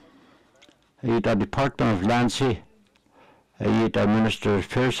change. The Department of Landsea, the Minister of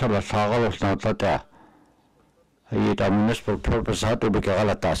Affairs of the Sagal of Notata, the municipal purpose had to be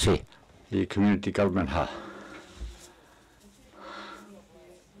Galatasi, the community government ha.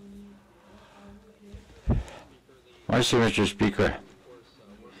 Mr. Speaker,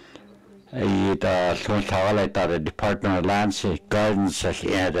 the Department of Landsea, Gardens,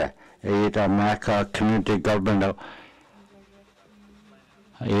 the Maka community government.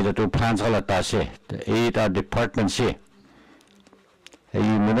 The two plans all at the department see. The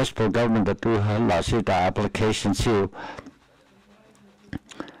municipal government the two the application see.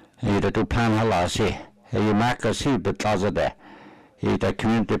 The two plan hala see. The Maka see because of that. The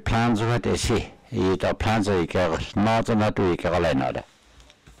community plans what they see. The plans are not to another.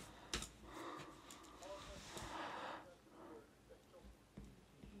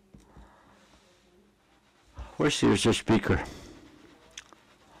 Where's the speaker?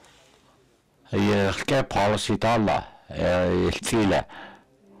 The policy dollar, Chile.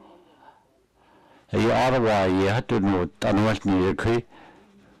 Ottawa, you had to know what you could.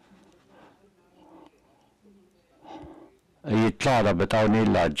 You thought about our need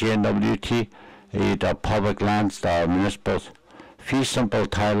GNWT, the public lands, the municipal fee simple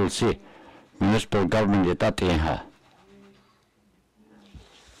title C, municipal government, you thought they had.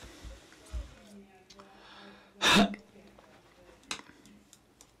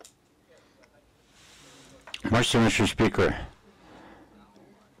 Mr. Speaker,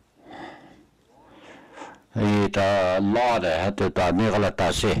 the law that had to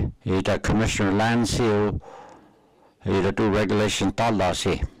Nicolatasi, the Commissioner Land Seal, the two regulation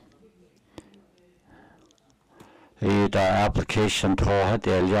Talasi, the application to had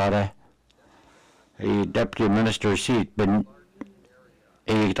the Eliara, the Deputy Minister seat, but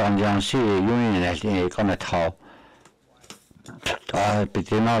a Tanjan Sea Union as the Econet Hall,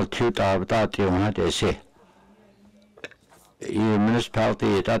 but in all two without you had to say.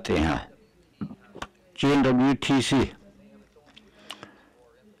 Municipality that they have. GNWTC.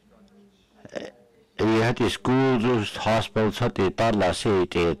 You had the schools, hospitals, had the Tadla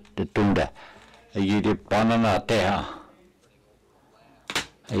city, the Tunda. You did banana there.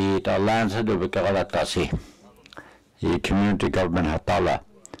 You the lands had to be Galatasi. The community government had Tala.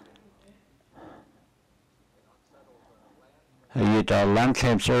 You the land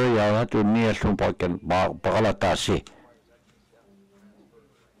claims area had to near to Galatasi.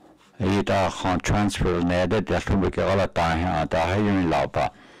 The transfer needed that to make all the time at the hiring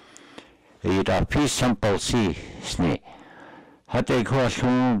lapa. The piece simple C snake. Had they crossed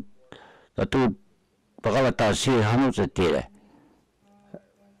the two Pagalata si hanutsetile.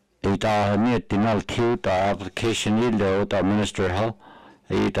 Ita tinal the application yille ota minister hal.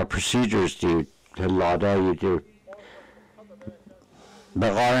 Ita procedures di lada you do.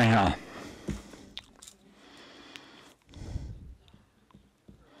 Bagara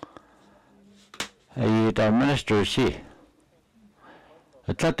Ita minister si.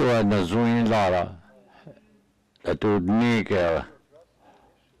 Tatua na zuin lara. Atu niga.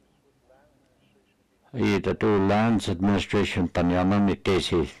 Ita tu lands administration tanyama ni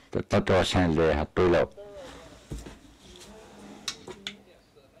tesi. Tatua san le hatulo.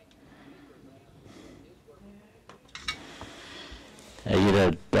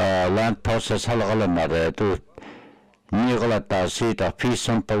 Ita land process halagala na tu nigala ta si ta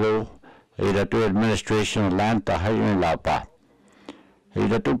fee palo. Ita tu administration land ta hayun la pa.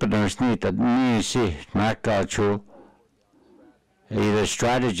 Ita tu penasni ta ni si naka chu. Ita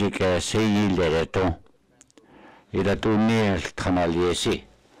strategy ke se yile to. Ita tu ni kanal yesi.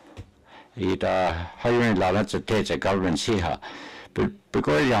 Ita hayun la na te government si ha.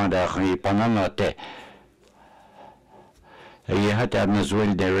 Because yang da kani panana te. Ita hata na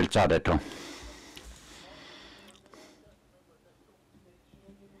zuel de rel cha to.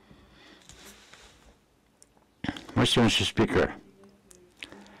 Mr. Speaker.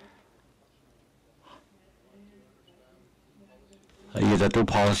 Ita tu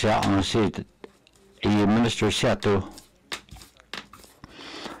policy on seat. Minister Seattle.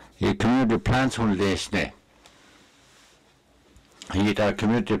 Community plans on this day. Ita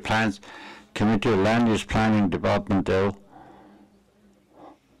community plans, community land use planning development bill.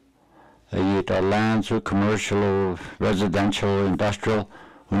 Ita lands for commercial, residential, industrial.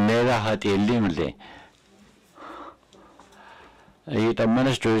 Unera hat eliminate. Ita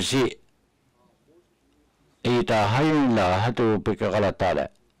minister si. Ita hayun la hatu pikagalata.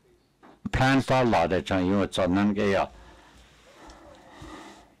 Plans ta la de chan yu tsanan ke ya.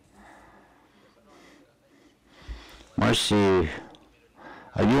 Mercy.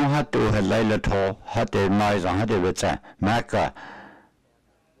 Ayun hatu halaila to hatu maizan hatu wetsa maka.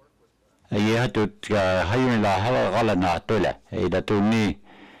 Ayi hatu hayun la hala na tole. Ida tu ni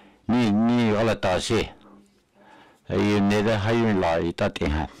galata si. Ayi neda hayun la ita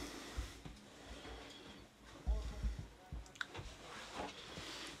tiha.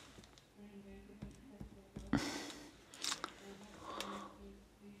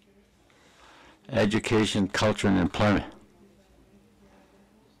 Education, culture, and employment.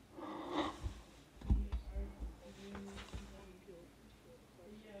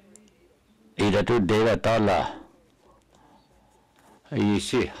 Ida tu data tala. You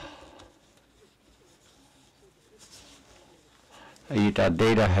see. Ida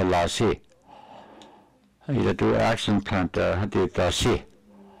data hala si. Ida tu action plan hati si.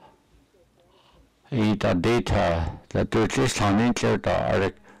 Ida data la tu list hanin clear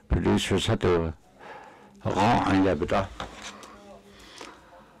producers hatu. And yeah,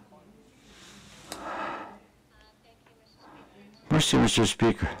 Mr.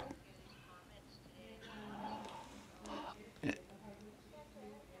 Speaker.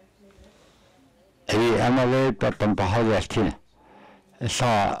 I'm aware that the Bahawaltin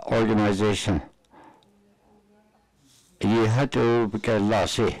saw organization. You had to get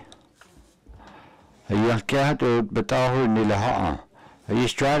lassie. You had to betahu nilaha. A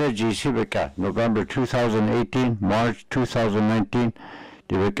strategy Sibika, November 2018, March 2019,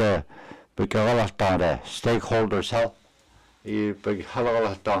 the stakeholders help.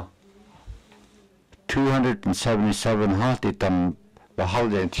 277 hatitam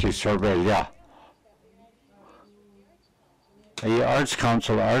the survey, yeah. Arts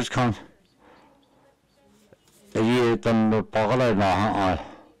Council, the Pagala na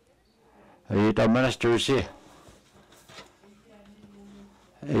the minister see.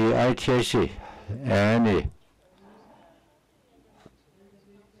 ITIC and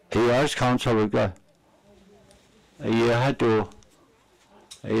the Arts Council we got. You had to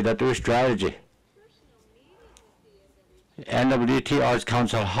do strategy. NWT Arts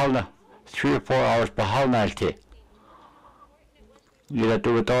Council halna 3 or 4 hours behind night. You had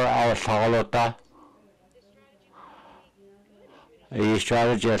to with our Sagalota. A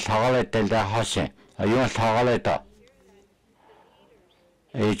strategy Sagaleta the Hase. A young Sagaleta.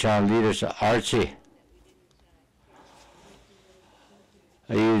 HR leaders Archie.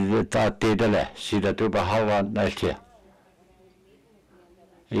 I thought they see the two Bahawa night here.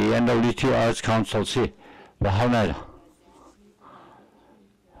 The NWT Arts Council see Bahana.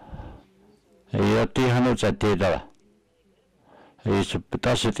 I 300 at data. It's a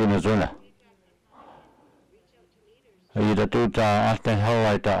capacity in the zone. I the two after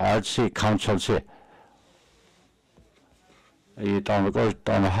how the Artsy Council see 이 다음에 그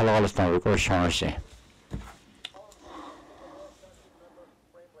다음에 하려고 했던 거 상하시.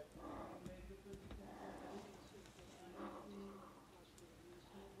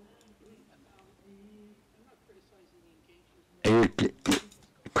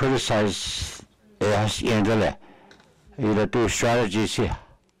 Criticize as indele. Ida do strategy si.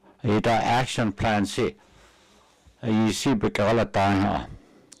 Ida action plan si. You see bekala tan.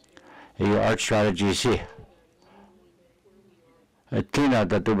 You art strategy si. Tina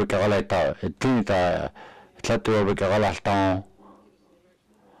da do bekala ta. Tina tlatu bekala tan.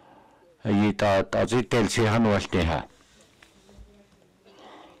 Ida azitel si hanwalti ha.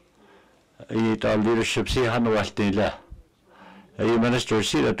 Ida leadership si hanwalti la. You minister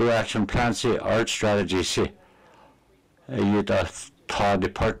see the do action plan see art strategy see you the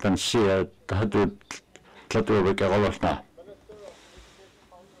department see the do klatu be galofna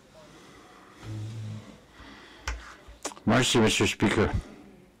Mercy, Mr. Speaker.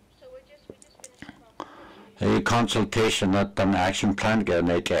 A consultation not an action plan get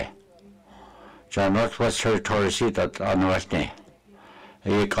make John Northwest Territory see that anwalni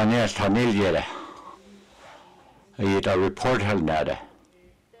a kanel tanil yele a report held nada.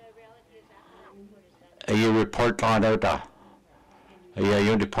 A report on out a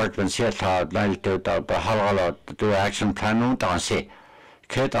your department set out like to the halala to action plan on danse.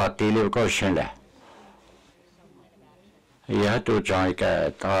 Ket out daily go shinle. You had to join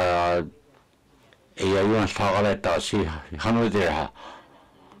a young halala to see how there.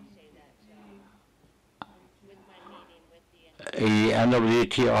 A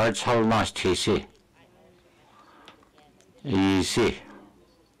NWT arts hall last TC. Easy.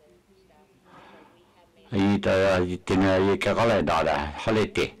 Dëne Sųłыné Yatıé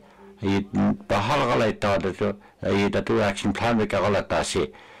holiday. Bahal to do action plan we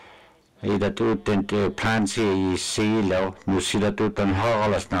galatasi. Do plan see low. Musida do dan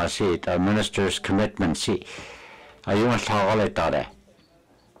hagalas na see the minister's commitment see. You want hagalata.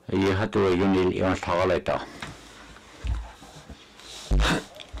 You had to unil you want hagalata.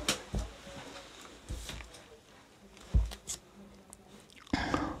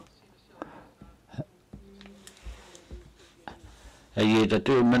 The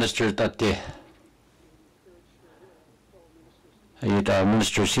two ministers that the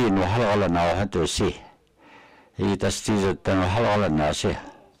minister see no halala now had to see. The season no halala now see.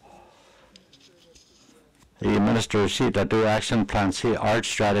 The minister see the do action plan see art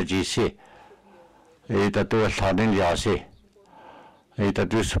strategy see. The do a ya see. The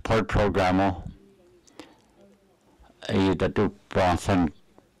do support program. The do Bronson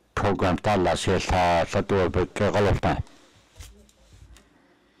program tala see the do a big galopna.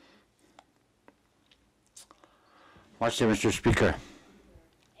 What's the Mr. Speaker?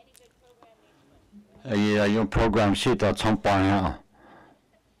 Your program sheet that's on point.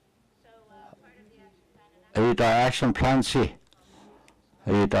 The action plan see.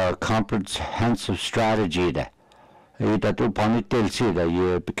 The comprehensive strategy that. The two ponytail see that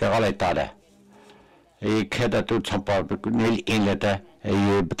you pick You can't do something nil in letter.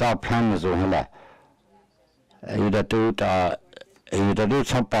 You without plan as well. You do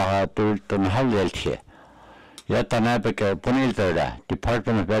something to have here. Yatanabika Punilda,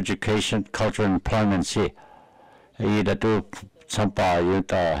 Department of Education, Culture and Employment see. Ida do Sampa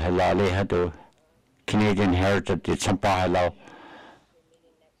Yuta Halali Hadu Canadian Heritage did Sampa Hello.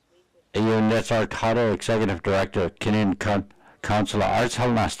 That's our Tata Executive Director, Canadian Council of Arts Hall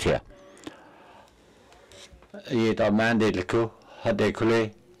last year. Ida mandate Liku,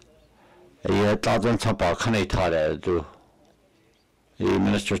 Hadekule, a thousand Sampa Kanitara do.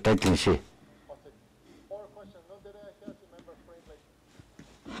 Minister Taking see.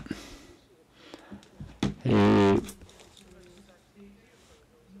 And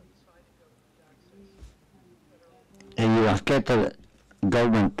you get the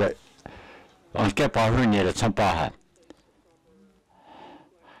government on get power near the Sampaha.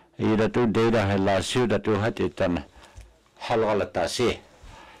 Either do data had last year that you had it done Halalatasi.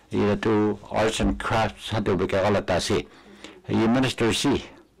 Either do arts and crafts had to be Galatasi. You minister see.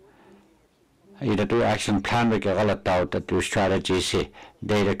 Either do action plan with Galatao that do strategy see.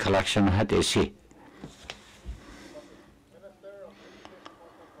 Data collection had to see.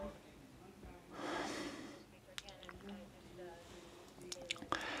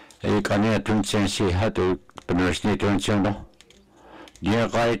 You can hear see how to punish the Tunsiano. Dear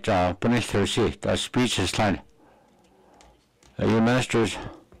guide, punish her see the speech is line. You ministers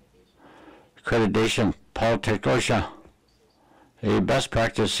accreditation, politics, a best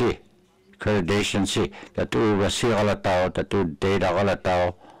practice see, accreditation see, the two see all the data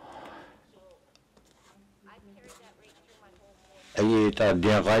all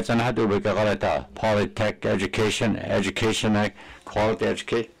the rights and how to be Polytech Education Act, Quality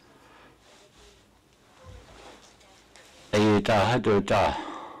Education. How to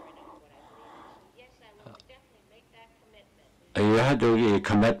you have to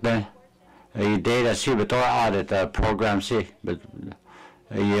commitment. Data see but audit program see but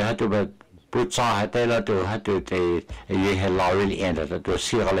you have to put some data to have to you have really ended to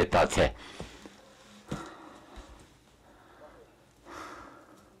see all that.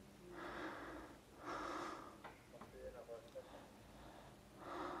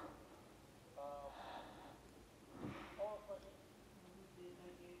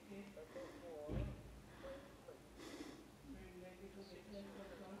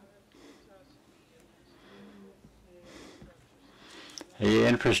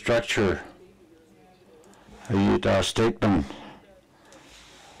 Infrastructure statement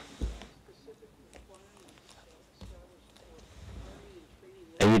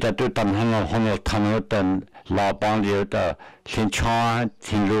that do tam hano tanot and la banlieue da Chinchon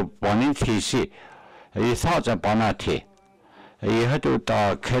Tinlu Bonin TC thoughts of Bonati had to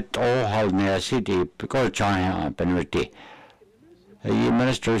ket all hall near city because China Benriti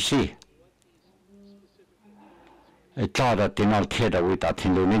Minister C a thought that did not care with that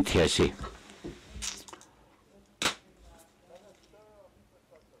in the TSC.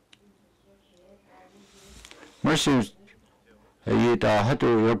 Mercy, had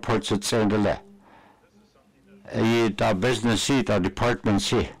to reports at Sandala. A business seat or department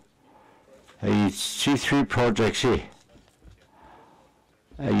C. A C3 project C.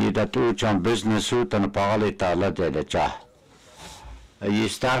 A two John business suit and a palita la de cha. A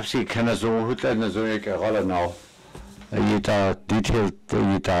staff C can as who then as we can now. Detailed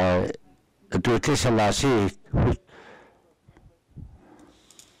to this last you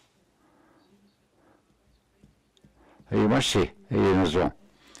must see as well.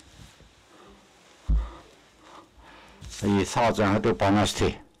 You thought I had to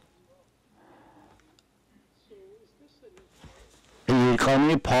honesty. The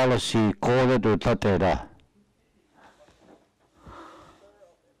economy policy called to Tatera.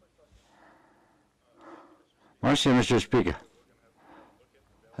 Mercy, Mr. Speaker.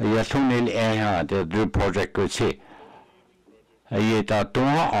 The project could see. That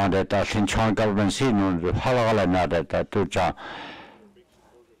on that Chinchon government scene Halala nada that to John.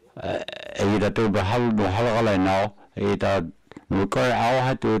 That to be Halala now. That Mukur Al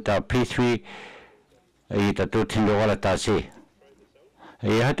had to P3. That to Tindola see.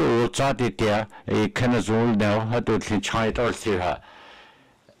 He had to start it there. He can zoom now. Had to Chinchon it or see her.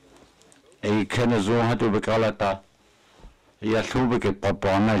 A can as well to be Galata. Yes, who get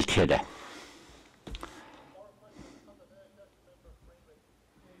Papana Keda.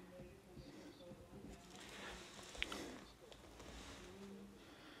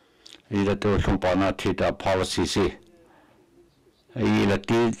 Either to Sumpana Tita policy C. Either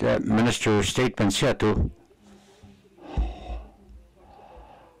the minister statement here too.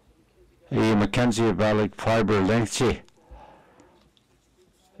 Mackenzie Valley fiber length C.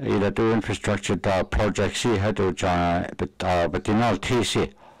 Either do infrastructure project C had to but in all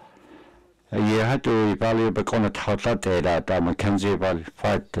TC. You had to evaluate the corner data that Mackenzie Valley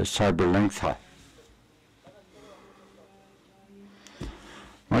fight the cyber length.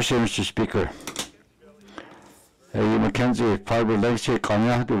 Mr. Speaker. Mackenzie fiber length C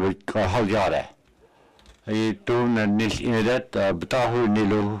can to hold yard. You don't need that, but who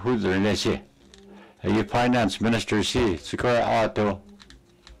need who's the relation. You finance minister C, secure auto.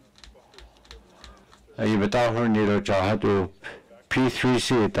 You better her need to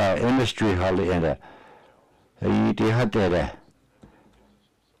P3C the industry hardly in you had that.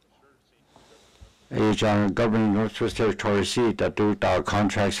 Government Northwest Territory C that do the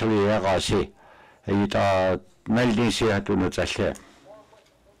contracts see. You melding C had to not say.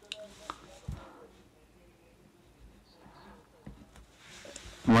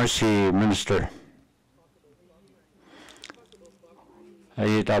 Mercy Minister.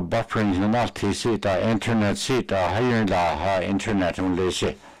 Buffering the multi seat, internet seat, higher the internet only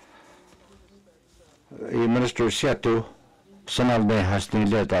see. Minister said to some of them has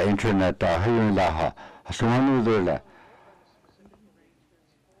needed the internet, higher the Suhanudula.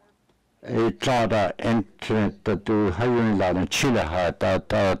 A thought internet to higher the Chile had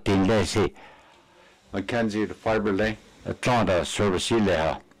that in Lacy. Mackenzie the fiber lane, a thought service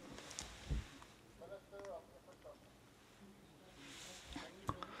there.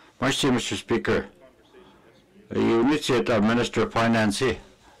 Mr. Speaker, you need to Minister of Finance,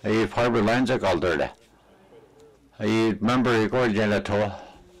 a fiber lines are called there. A member of the Gelato,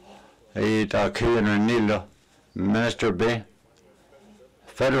 a Killian Nilo, Minister B,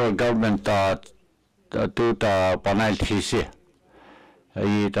 federal government do the banal TC.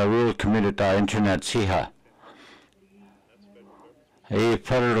 The rural community the internet siha.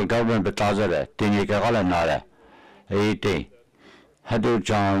 Federal government betazare tingi kagala nare. Day. Hadu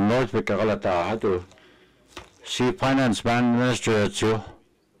John North Vikalata Hadu. See finance minister at you.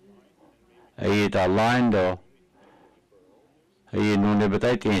 The line though. No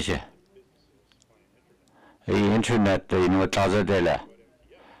nebetating. Internet taza dela.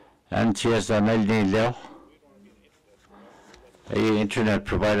 And she has a Leo. Internet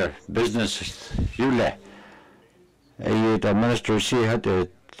provider business Yule. The minister she had the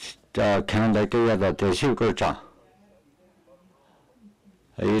Canada that they see go down.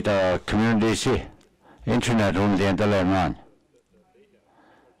 The community see internet only and the land.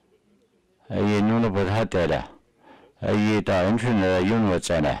 No but had that. The internet units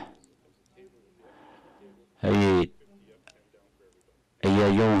and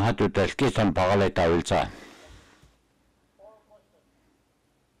young had to get some paralita will say.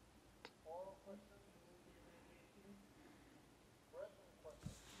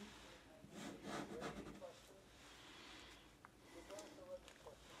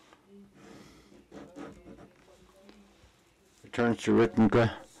 Returns to written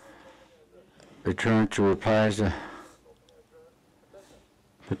return to replies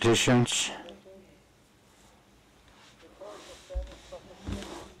petitions.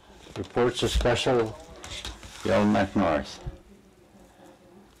 Reports of special Yellowknife North.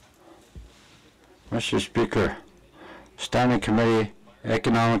 Mr. Speaker, Standing Committee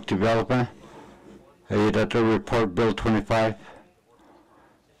Economic Development, report Bill 25,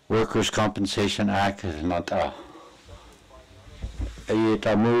 Workers' Compensation Act is not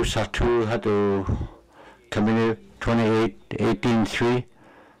moves to Committee 28-18-3.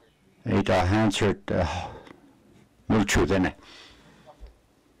 Answered Mulchu then.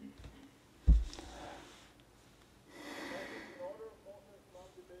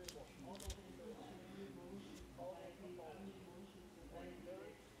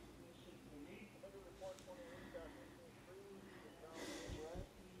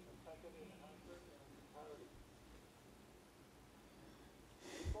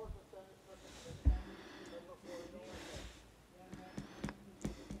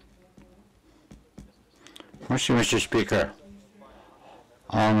 Mr. Speaker,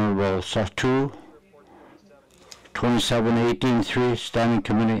 Honorable Satu, 27-18-3, Standing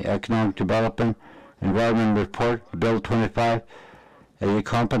Committee Economic Development, Environment Report, Bill 25, a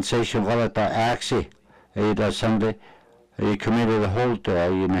compensation walata axi, a Sunday, a committee of the whole to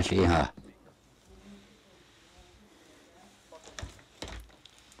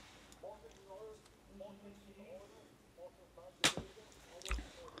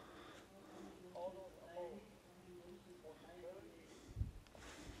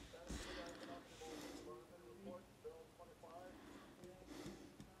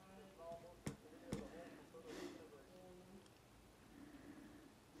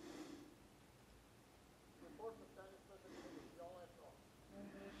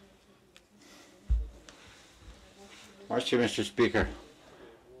Mr. Speaker,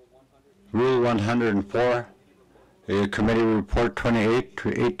 Rule 104, Committee Report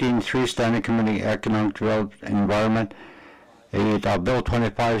 28-18-3, Standing Committee Economic Development Environment, Bill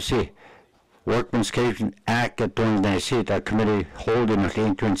 25C, Workmen's Compensation Act at Dëne Sųłıné Committee holding at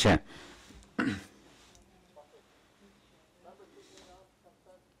Lincoln.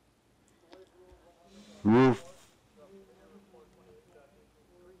 Rule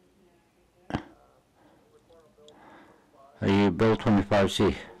Bill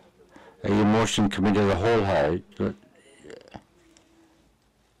 25C, motion committee of the whole had.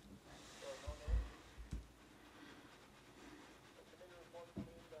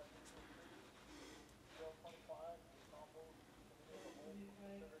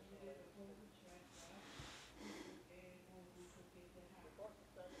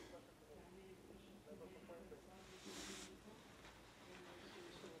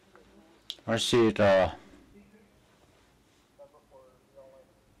 I see it. I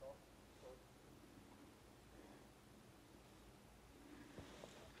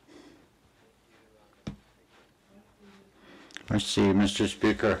see, Mr.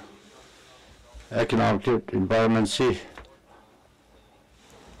 Speaker. Economic Environment C.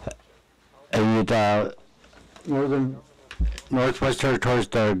 And Northwest Territories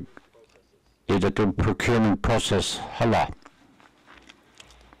the procurement process. Hala.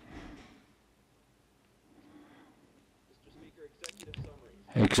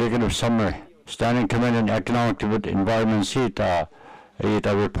 Executive summary. Standing Committee on Economic Environment C. The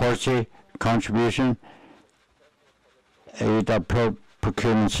report C. Contribution.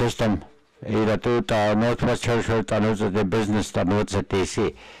 procurement system. Northwest Territory the business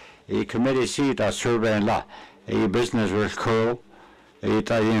DC. Committee see the survey law. Business will call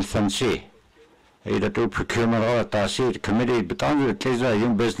instance. Do procurement all the committee, but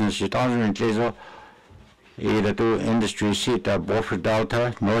young business, do industry seat Beaufort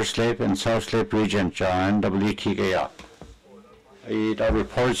Delta, North Slope, and South Slope region, NWTKR. The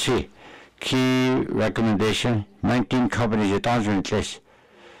report see key recommendation 19 companies in place.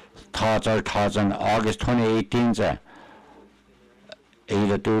 August 2018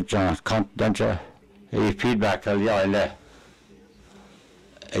 do confidential feedback do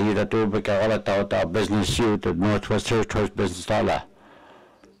business you the Northwest Territories business dollar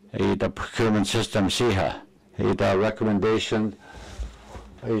the procurement system see her the recommendation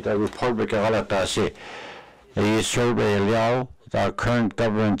the report survey the current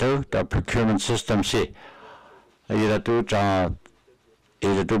government do the procurement system see do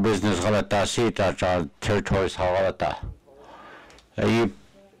business territories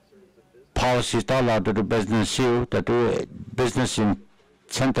policies do business you that do business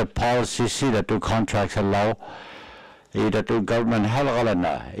incentive policies that do contracts allow either do government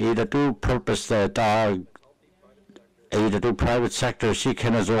either do purpose that either do private sector see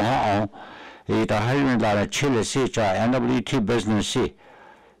can as well either hiring la Chile see NWT business see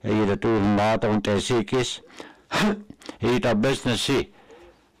either do not on the see kiss either business see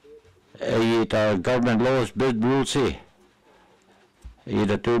either government laws rules see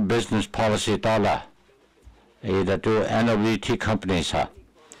either do business policy dollar either do NWT companies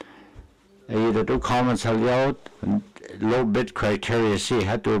either do comments allowed low bid criteria see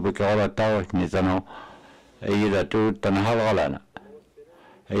had to be all that either do tanhalana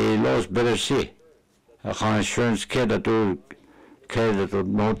laws better see insurance kid do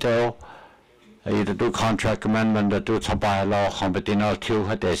motel either do contract amendment that do supply law competitional to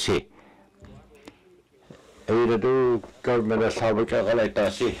what they see either do government as how we can like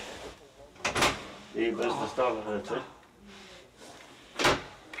that see business dollar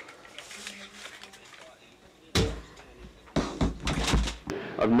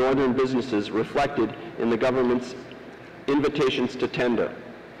of northern businesses reflected in the government's invitations to tender.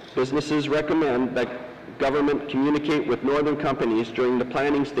 Businesses recommend that government communicate with northern companies during the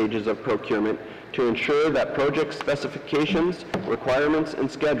planning stages of procurement to ensure that project specifications, requirements, and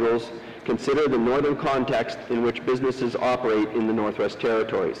schedules consider the northern context in which businesses operate in the Northwest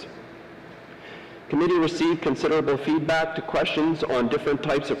Territories. Committee received considerable feedback to questions on different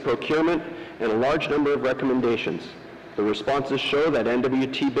types of procurement and a large number of recommendations. The responses show that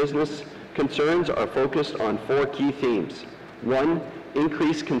NWT business concerns are focused on 4 key themes. 1,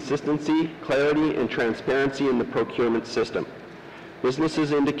 increase consistency, clarity, and transparency in the procurement system.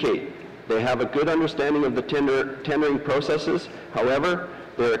 Businesses indicate they have a good understanding of the tendering processes. However,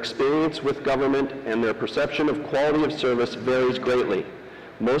 their experience with government and their perception of quality of service varies greatly.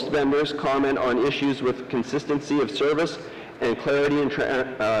 Most vendors comment on issues with consistency of service and clarity and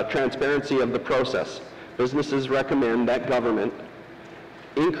transparency of the process. Businesses recommend that government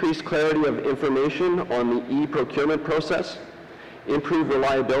increase clarity of information on the e-procurement process, improve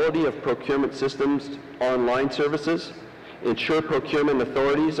reliability of procurement systems online services, ensure procurement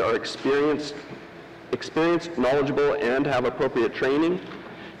authorities are experienced, knowledgeable, and have appropriate training,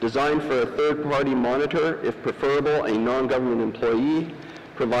 design for a third-party monitor, if preferable, a non-government employee,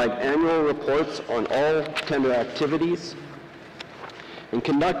 provide annual reports on all tender activities, and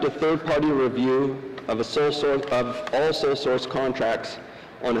conduct a third-party review of all sole source contracts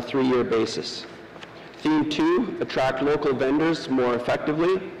on a 3-year basis. Theme 2, attract local vendors more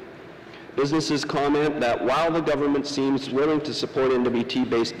effectively. Businesses comment that while the government seems willing to support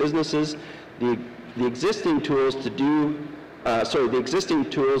NWT-based businesses, the existing tools do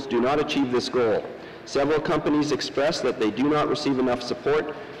not achieve this goal. Several companies express that they do not receive enough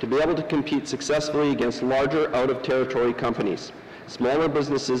support to be able to compete successfully against larger out-of-territory companies. Smaller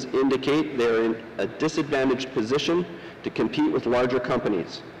businesses indicate they are in a disadvantaged position to compete with larger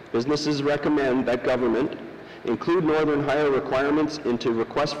companies. Businesses recommend that government include northern hire requirements into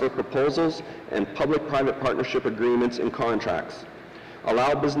requests for proposals and public-private partnership agreements and contracts.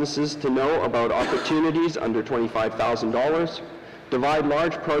 Allow businesses to know about opportunities under $25,000, divide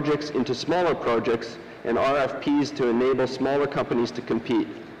large projects into smaller projects and RFPs to enable smaller companies to compete.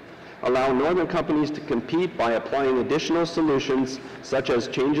 Allow northern companies to compete by applying additional solutions such as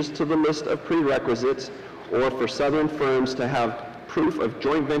changes to the list of prerequisites or for southern firms to have proof of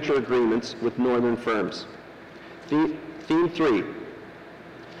joint venture agreements with northern firms. Theme 3,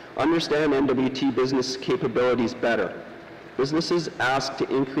 understand NWT business capabilities better. businesses ask to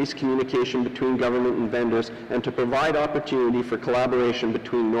increase communication between government and vendors and to provide opportunity for collaboration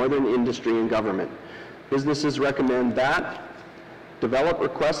between northern industry and government. Businesses recommend that develop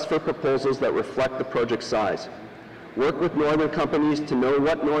requests for proposals that reflect the project size. Work with northern companies to know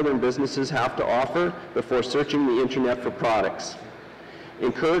what northern businesses have to offer before searching the internet for products.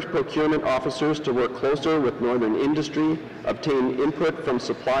 Encourage procurement officers to work closer with northern industry, obtain input from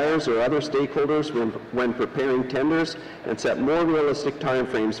suppliers or other stakeholders when preparing tenders, and set more realistic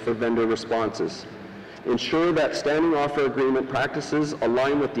timeframes for vendor responses. Ensure that standing offer agreement practices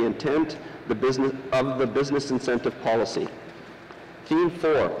align with the intent of the business incentive policy. Theme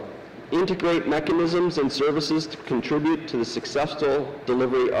 4, integrate mechanisms and services to contribute to the successful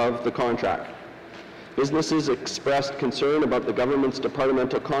delivery of the contract. Businesses expressed concern about the government's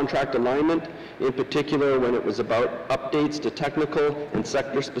departmental contract alignment, in particular when it was about updates to technical and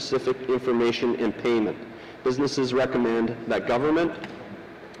sector-specific information and payment. Businesses recommend that government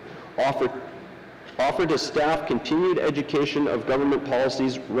offer to staff continued education of government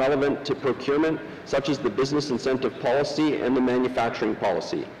policies relevant to procurement, such as the business incentive policy and the manufacturing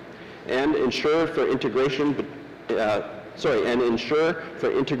policy, and ensure for integration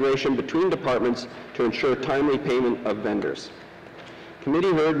between departments to ensure timely payment of vendors.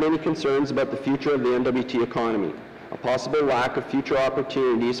 Committee heard many concerns about the future of the NWT economy. A possible lack of future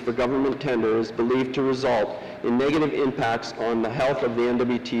opportunities for government tender is believed to result in negative impacts on the health of the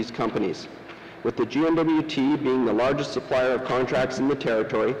NWT's companies. With the GNWT being the largest supplier of contracts in the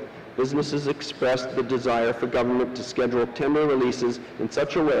territory, businesses expressed the desire for government to schedule tender releases in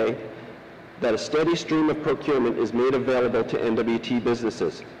such a way that a steady stream of procurement is made available to NWT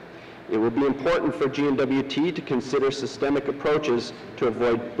businesses. It will be important for GNWT to consider systemic approaches to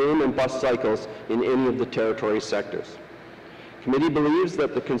avoid boom and bust cycles in any of the territory's sectors. Committee believes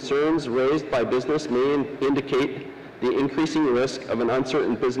that the concerns raised by business may indicate the increasing risk of an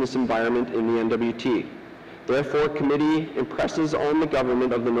uncertain business environment in the NWT. Therefore, committee impresses on the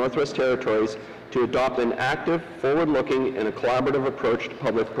government of the Northwest Territories to adopt an active, forward-looking, and a collaborative approach to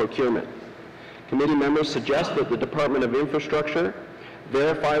public procurement. Committee members suggest that the Department of Infrastructure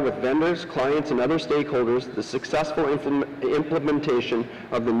verify with vendors, clients, and other stakeholders the successful implementation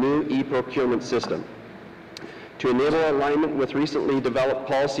of the new e-procurement system. To enable alignment with recently developed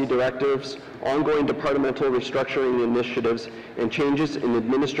policy directives, ongoing departmental restructuring initiatives, and changes in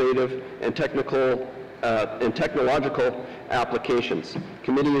administrative and technological applications.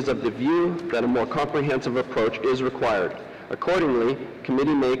 Committee is of the view that a more comprehensive approach is required. Accordingly,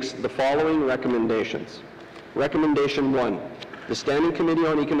 committee makes the following recommendations. Recommendation 1. The Standing Committee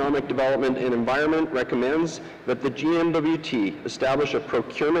on Economic Development and Environment recommends that the GNWT establish a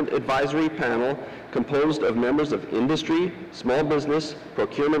procurement advisory panel composed of members of industry, small business,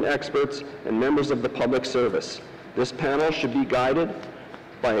 procurement experts, and members of the public service. This panel should be guided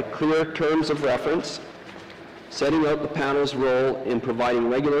by clear terms of reference, setting out the panel's role in providing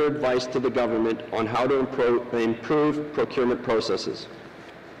regular advice to the government on how to improve procurement processes.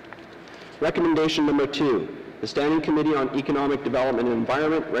 Recommendation number 2. The Standing Committee on Economic Development and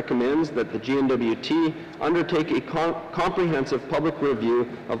Environment recommends that the GNWT undertake a comprehensive public review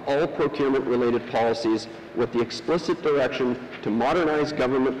of all procurement-related policies with the explicit direction to modernize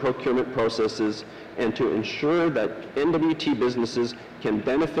government procurement processes and to ensure that NWT businesses can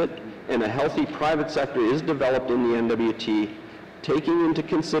benefit and a healthy private sector is developed in the NWT, taking into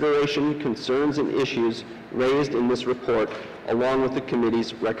consideration concerns and issues raised in this report, along with the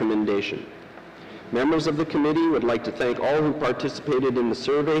committee's recommendation. Members of the committee would like to thank all who participated in the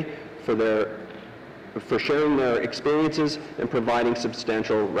survey for sharing their experiences and providing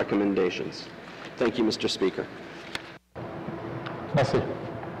substantial recommendations. Thank you, Mr. Speaker. Merci.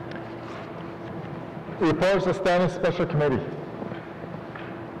 Reports of Standing Special Committee.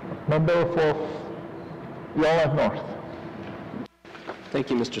 Member for Yallourn North. Thank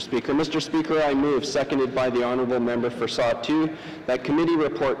you, Mr. Speaker. Mr. Speaker, I move, seconded by the Honourable Member for Saw 2, that Committee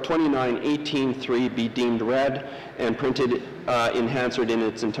Report 29-18-3 be deemed read and printed in Hansard in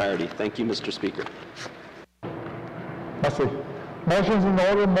its entirety. Thank you, Mr. Speaker. Merci. Motions in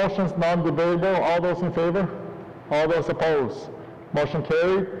order, motions non-debatable. All those in favor? All those opposed? Motion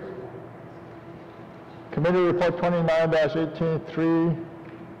carried. Committee Report 29-18-3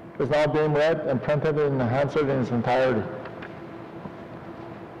 is now being read and printed in Hansard in its entirety.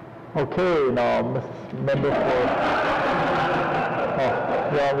 Okay, now, member for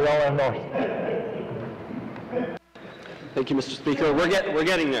Yallourn North. Thank you, Mr. Speaker. We're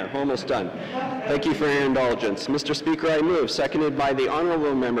getting there. Almost done. Thank you for your indulgence. Mr. Speaker, I move, seconded by the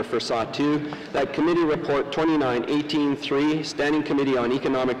Honourable Member for Saw 2, that Committee Report 29-18-3, Standing Committee on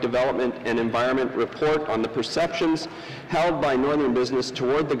Economic Development and Environment Report on the perceptions held by Northern business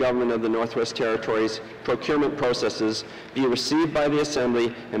toward the Government of the Northwest Territories procurement processes be received by the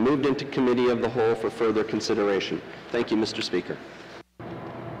Assembly and moved into Committee of the Whole for further consideration. Thank you, Mr. Speaker.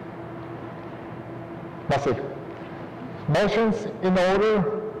 Merci. Motions in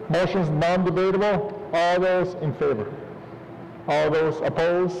order, motions non-debatable. All those in favor? All those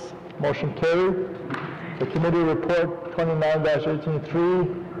opposed? Motion carried. The committee report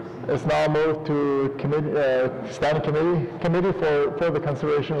 29-18-3 is now moved to standing committee for further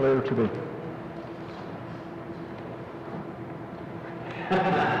consideration later today.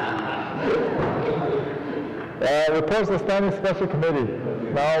 Reports of standing special committee.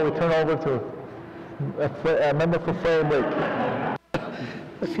 Now we turn over to a member for Frame Lake.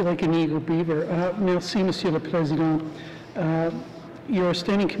 I feel like an eager beaver. Merci, Monsieur le Président. Your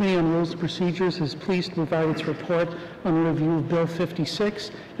Standing Committee on Rules and Procedures is pleased to provide its report on the review of Bill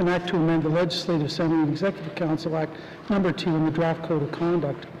 56, an act to amend the Legislative Assembly and Executive Council Act No. 2 in the Draft Code of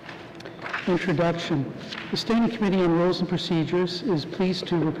Conduct. Introduction. The Standing Committee on Rules and Procedures is pleased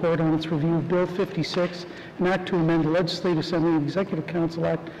to report on its review of Bill 56, an act to amend the Legislative Assembly and Executive Council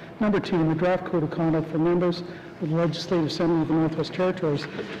Act No. 2 in the Draft Code of Conduct for members of the Legislative Assembly of the Northwest Territories.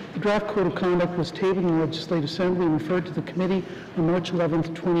 The Draft Code of Conduct was tabled in the Legislative Assembly and referred to the committee on March 11,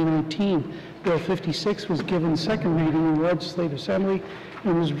 2019. Bill 56 was given second reading in the Legislative Assembly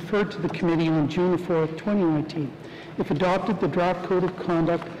and was referred to the committee on June 4, 2019. If adopted, the Draft Code of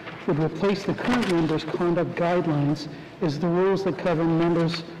Conduct would replace the current members' conduct guidelines as the rules that govern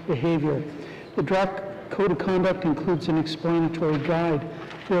members' behavior. The Draft Code of Conduct includes an explanatory guide.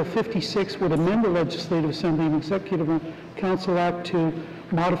 Bill 56 would amend the Legislative Assembly and Executive Council Act to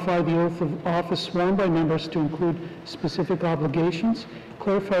modify the oath of office sworn by members to include specific obligations,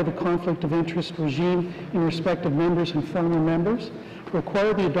 clarify the conflict of interest regime in respect of members and former members,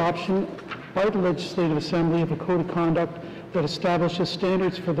 require the adoption by the Legislative Assembly of a code of conduct that establishes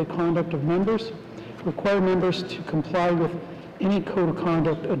standards for the conduct of members, require members to comply with any code of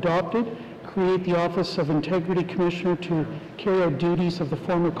conduct adopted, create the Office of Integrity Commissioner to carry out duties of the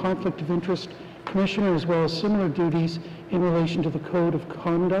former Conflict of Interest Commissioner as well as similar duties in relation to the Code of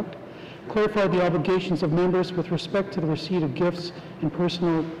Conduct, clarify the obligations of members with respect to the receipt of gifts and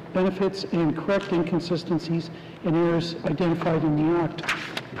personal benefits, and correct inconsistencies and errors identified in the Act.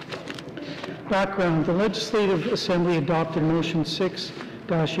 Background. The Legislative Assembly adopted Motion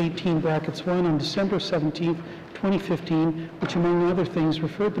 6-18-1 on December 17, 2015, which among other things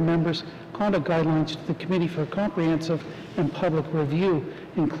referred the members' conduct guidelines to the Committee for a comprehensive and public review,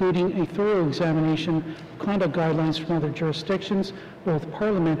 including a thorough examination of conduct guidelines from other jurisdictions, both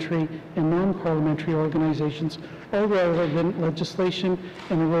parliamentary and non-parliamentary organizations, all relevant legislation,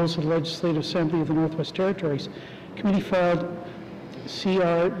 and the rules of the Legislative Assembly of the Northwest Territories. Committee filed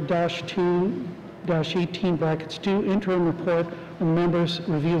CR-2-18-2 interim report on members'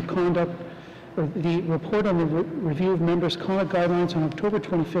 review of conduct, or the report on the review of members' conduct guidelines on October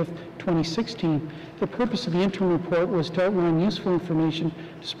 25, 2016. The purpose of the interim report was to outline useful information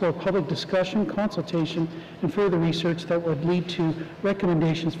to support public discussion, consultation, and further research that would lead to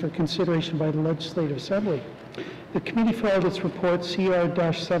recommendations for consideration by the Legislative Assembly. The committee filed its report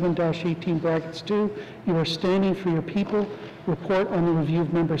CR-7-18-2, You Are Standing for Your People, report on the review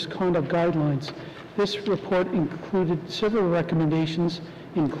of members' conduct guidelines. This report included several recommendations,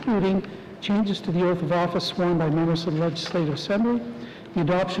 including changes to the oath of office sworn by members of the Legislative Assembly, the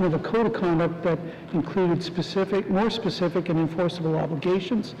adoption of a code of conduct that included more specific and enforceable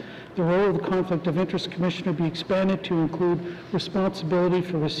obligations, the role of the Conflict of Interest Commissioner be expanded to include responsibility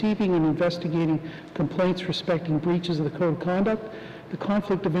for receiving and investigating complaints respecting breaches of the code of conduct, the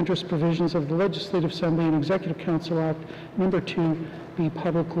Conflict of Interest provisions of the Legislative Assembly and Executive Council Act No. 2 be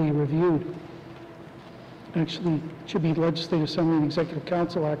publicly reviewed. Actually, it should be Legislative Assembly and Executive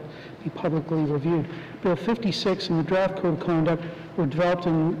Council Act be publicly reviewed. Bill 56 and the Draft Code of Conduct were developed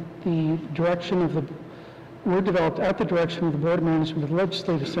at the direction of the Board of Management of the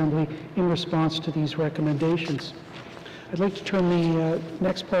Legislative Assembly in response to these recommendations. I'd like to turn the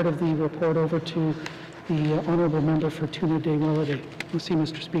next part of the report over to the Honourable Member for Dëne Sųłıné Yatıé. Merci,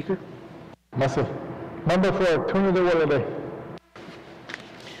 Mr. Speaker. Merci. Member for Dëne Sųłıné Yatıé.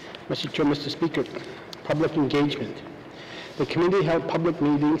 Mr. Speaker, public engagement. The committee held public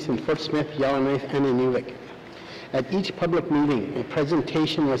meetings in Fort Smith, Yellowknife, and Inuvik. At each public meeting, a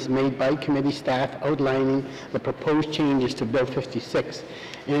presentation was made by committee staff outlining the proposed changes to Bill 56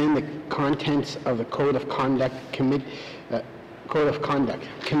 and the contents of the Code of Conduct Committee.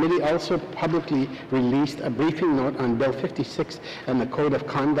 Committee also publicly released a briefing note on Bill 56 and the Code of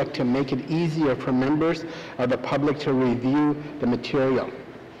Conduct to make it easier for members of the public to review the material.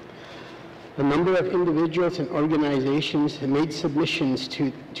 A number of individuals and organizations made submissions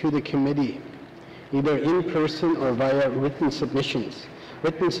to the committee, either in person or via written submissions.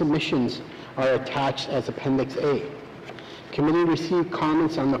 Written submissions are attached as Appendix A. Committee received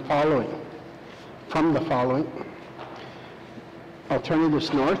comments on the following,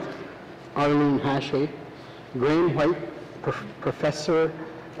 Alternatives North, Arlene Hache, Graham White, Professor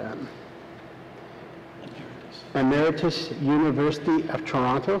Emeritus University of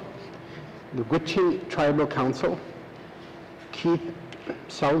Toronto, the Gwich'in Tribal Council, Keith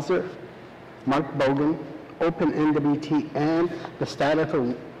Selzer, Mark Bogan, Open NWT, and the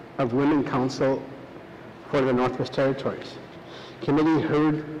Status of Women Council for the Northwest Territories. Committee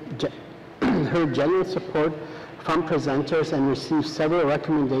heard general support from presenters and received several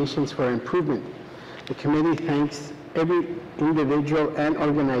recommendations for improvement. The committee thanks every individual and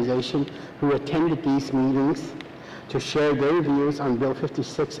organization who attended these meetings to share their views on Bill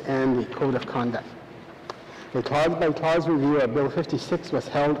 56 and the Code of Conduct. The clause-by-clause review of Bill 56 was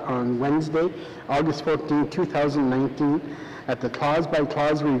held on Wednesday, August 14, 2019. At the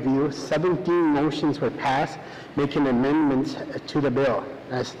clause-by-clause review, 17 motions were passed, making amendments to the bill,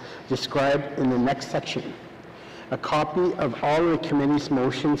 as described in the next section. A copy of all the committee's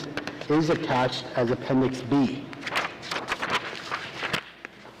motions is attached as Appendix B.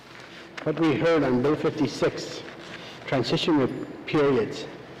 What we heard on Bill 56, transition periods.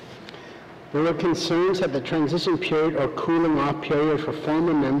 There were concerns that the transition period or cooling off period for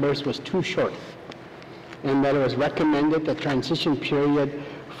former members was too short, and that it was recommended the transition period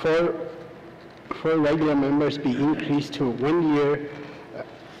for regular members be increased to 1 year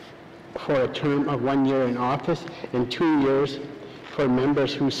for a term of 1 year in office and 2 years for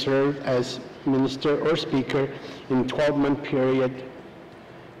members who serve as minister or speaker in 12-month period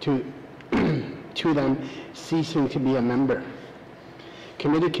to them ceasing to be a member.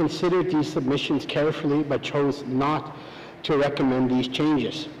 Committee considered these submissions carefully but chose not to recommend these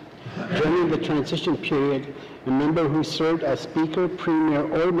changes. During the transition period, a member who served as speaker, premier,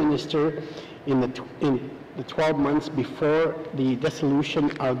 or minister in the 12 months before the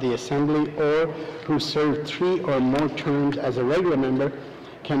dissolution of the Assembly, or who served 3 or more terms as a regular member,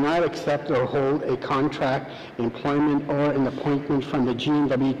 cannot accept or hold a contract, employment, or an appointment from the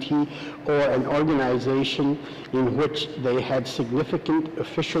GNWT or an organization in which they had significant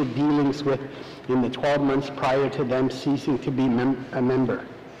official dealings with in the 12 months prior to them ceasing to be a member.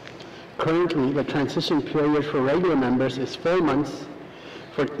 Currently, the transition period for regular members is 4 months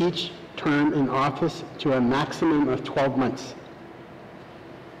for each term in office to a maximum of 12 months.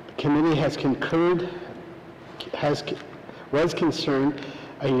 The committee was concerned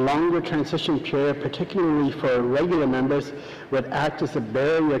a longer transition period, particularly for regular members, would act as a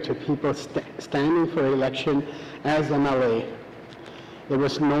barrier to people standing for election as MLA. It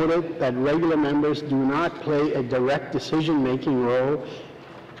was noted that regular members do not play a direct decision-making role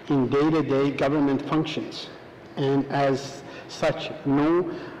in day-to-day government functions, and as such,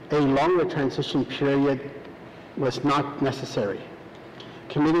 a longer transition period was not necessary.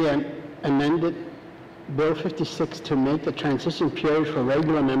 Committee amended Bill 56 to make the transition period for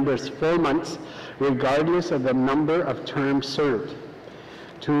regular members 4 months, regardless of the number of terms served,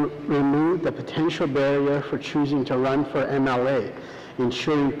 to remove the potential barrier for choosing to run for MLA,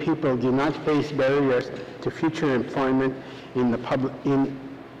 ensuring people do not face barriers to future employment in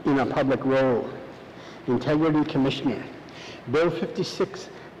a public role. Integrity Commissioner. Bill 56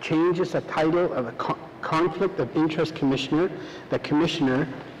 changes the title of the Conflict of Interest Commissioner, the Commissioner,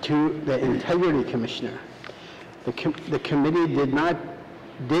 to the Integrity Commissioner. The committee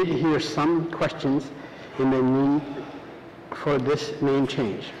did hear some questions in the need for this name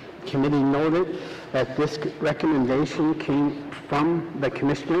change. The committee noted that this recommendation came from the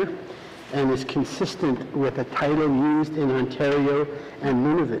Commissioner and is consistent with the title used in Ontario and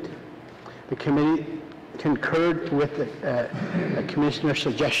Nunavut. The committee concurred with the Commissioner's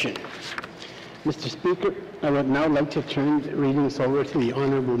suggestion. Mr. Speaker, I would now like to turn the readings over to the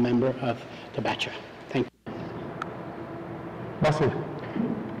Honourable Member of Tabacha. Thank you. Merci.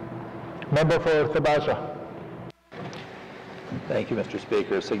 Member for Tabacha. Thank you, Mr.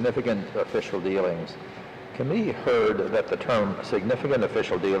 Speaker. Significant official dealings. Committee heard that the term significant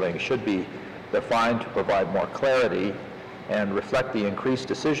official dealings should be defined to provide more clarity and reflect the increased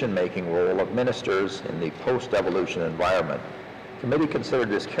decision-making role of ministers in the post-devolution environment. The committee considered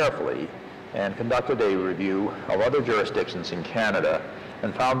this carefully and conducted a review of other jurisdictions in Canada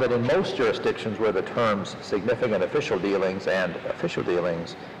and found that in most jurisdictions where the terms significant official dealings and official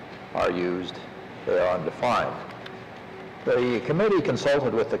dealings are used, they are undefined. The committee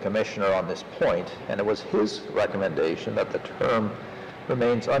consulted with the Commissioner on this point, and it was his recommendation that the term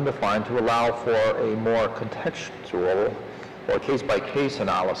remains undefined to allow for a more contextual or case-by-case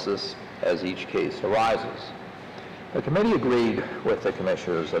analysis as each case arises. The committee agreed with the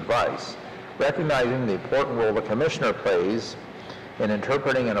Commissioner's advice, recognizing the important role the Commissioner plays in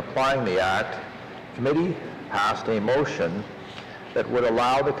interpreting and applying the Act. The committee passed a motion that would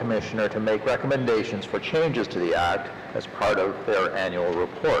allow the Commissioner to make recommendations for changes to the Act as part of their annual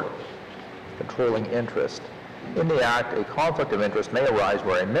report. Controlling interest. In the Act, a conflict of interest may arise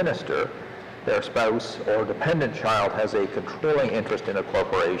where a minister, their spouse, or dependent child has a controlling interest in a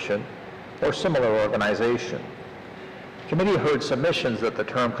corporation or similar organization. The committee heard submissions that the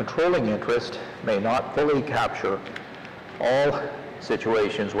term controlling interest may not fully capture all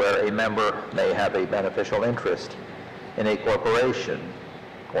situations where a member may have a beneficial interest in a corporation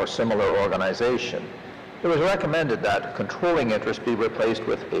or similar organization. It was recommended that controlling interest be replaced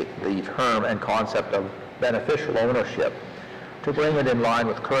with the term and concept of beneficial ownership to bring it in line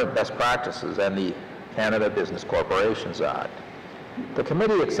with current best practices and the Canada Business Corporations Act. The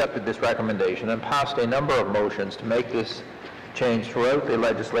committee accepted this recommendation and passed a number of motions to make this change throughout the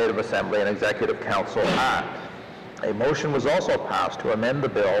Legislative Assembly and Executive Council Act. A motion was also passed to amend the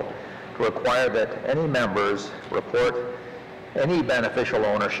bill to require that any members report any beneficial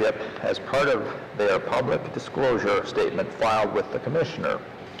ownership as part of their public disclosure statement filed with the Commissioner.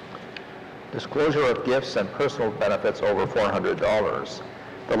 Disclosure of gifts and personal benefits over $400.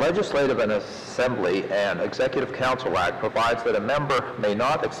 The Legislative and Assembly and Executive Council Act provides that a member may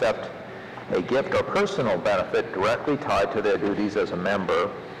not accept a gift or personal benefit directly tied to their duties as a member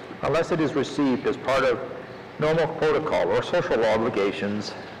unless it is received as part of normal protocol or social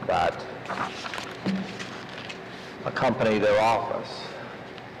obligations that accompany their office.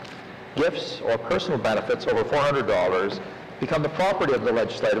 Gifts or personal benefits over $400 become the property of the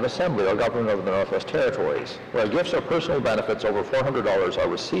Legislative Assembly or Government of the Northwest Territories, where gifts or personal benefits over $400 are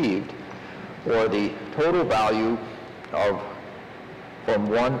received, or the total value from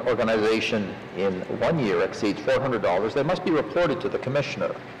one organization in 1 year exceeds $400, they must be reported to the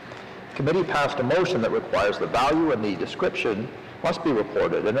Commissioner. The committee passed a motion that requires the value and the description must be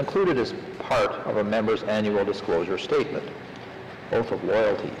reported and included as part of a member's annual disclosure statement. Oath of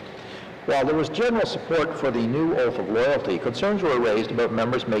loyalty. While there was general support for the new oath of loyalty, concerns were raised about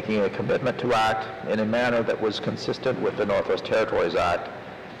members making a commitment to act in a manner that was consistent with the Northwest Territories Act,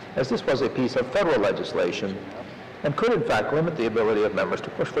 as this was a piece of federal legislation and could in fact limit the ability of members to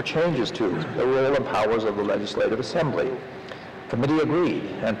push for changes to the role and powers of the Legislative Assembly. The committee agreed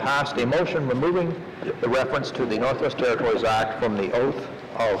and passed a motion removing the reference to the Northwest Territories Act from the oath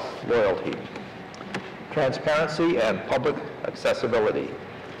of loyalty. Transparency and public accessibility.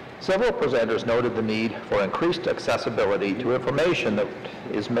 Several presenters noted the need for increased accessibility to information that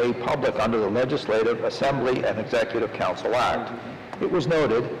is made public under the Legislative, Assembly, and Executive Council Act. It was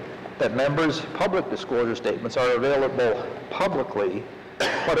noted that members' public disclosure statements are available publicly,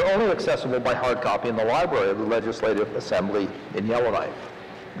 but are only accessible by hard copy in the library of the Legislative Assembly in Yellowknife.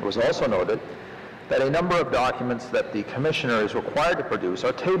 It was also noted that a number of documents that the Commissioner is required to produce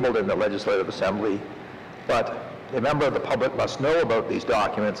are tabled in the Legislative Assembly, but a member of the public must know about these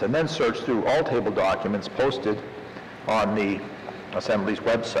documents and then search through all table documents posted on the Assembly's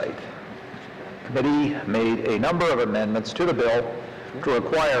website. The committee made a number of amendments to the bill to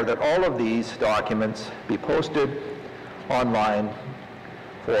require that all of these documents be posted online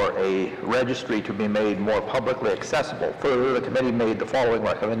for a registry to be made more publicly accessible. Further, the committee made the following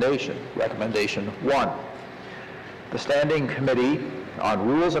recommendation. Recommendation 1. The Standing Committee on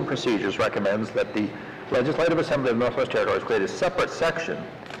Rules and Procedures recommends that the Legislative Assembly of Northwest Territories create a separate section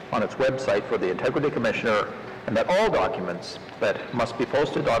on its website for the Integrity Commissioner, and that all documents that must be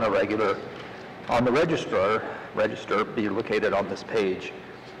posted on the register be located on this page.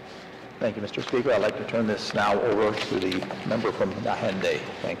 Thank you, Mr. Speaker. I'd like to turn this now over to the member from Nahende.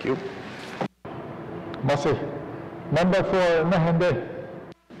 Thank you. Merci. Member for Nahende.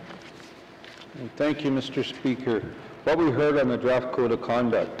 Thank you, Mr. Speaker. What we heard on the draft code of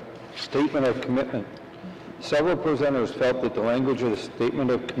conduct, statement of commitment. Several presenters felt that the language of the statement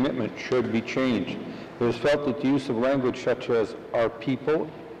of commitment should be changed. It was felt that the use of language such as our people,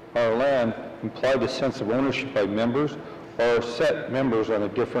 our land, implied a sense of ownership by members or set members on a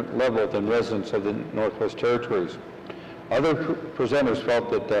different level than residents of the Northwest Territories. Other presenters felt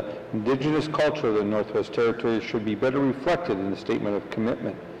that the Indigenous culture of the Northwest Territories should be better reflected in the Statement of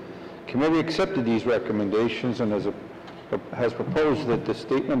Commitment. Committee accepted these recommendations and has proposed that the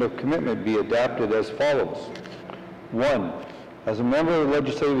Statement of Commitment be adapted as follows. 1. As a member of the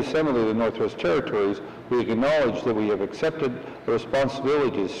Legislative Assembly of the Northwest Territories, we acknowledge that we have accepted the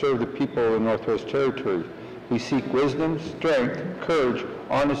responsibility to serve the people of the Northwest Territories. We seek wisdom, strength, courage,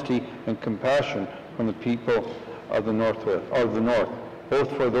 honesty, and compassion from the people of the North,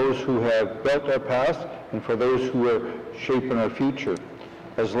 both for those who have built our past and for those who are shaping our future.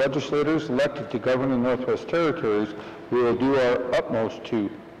 As legislators elected to govern the Northwest Territories, we will do our utmost to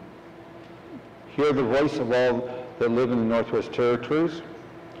hear the voice of all that live in the Northwest Territories,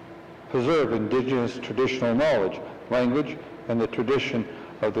 preserve Indigenous traditional knowledge, language, and the tradition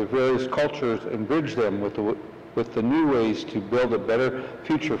of the various cultures and bridge them with the new ways to build a better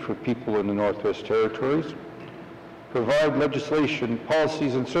future for people in the Northwest Territories, provide legislation,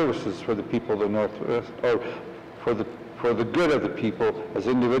 policies, and services for the people of the Northwest, or for the good of the people as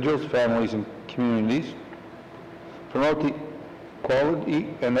individuals, families, and communities, promote the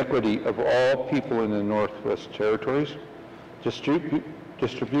equality and equity of all people in the Northwest Territories, distribute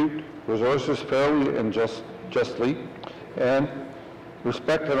resources fairly and justly, and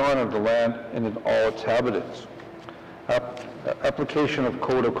respect and honor the land and in all its inhabitants. Application of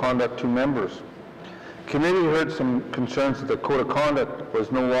Code of Conduct to members. Committee heard some concerns that the Code of Conduct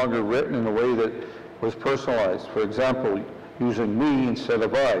was no longer written in a way that was personalized. For example, using me instead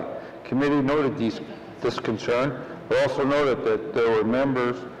of I. Committee noted this concern, but also noted that there were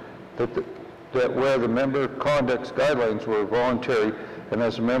members that where the member conduct guidelines were voluntary, and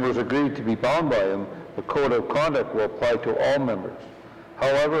as the members agreed to be bound by them, the Code of Conduct will apply to all members.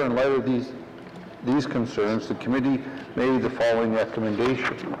 However, in light of these concerns, the committee made the following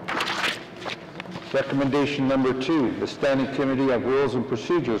recommendation. Recommendation number 2, the Standing Committee on Rules and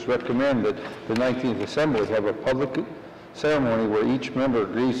Procedures recommend that the 19th Assembly have a public ceremony where each member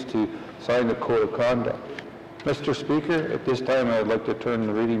agrees to sign the Code of Conduct. Mr. Speaker, at this time I would like to turn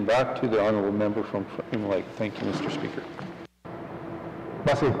the reading back to the Honourable Member from Fern Lake. Thank you, Mr. Speaker.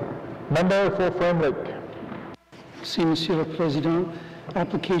 Merci. Member for Fern Lake. Merci, Monsieur le Président.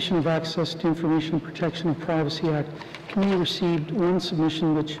 Application of Access to Information Protection and Privacy Act. Committee received one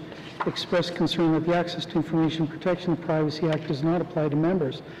submission which expressed concern that the Access to Information Protection and Privacy Act does not apply to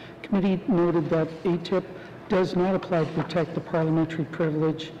members. Committee noted that ATIP does not apply to protect the parliamentary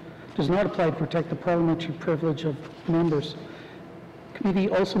privilege of members. Committee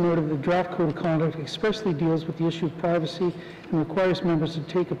also noted the draft Code of Conduct expressly deals with the issue of privacy and requires members to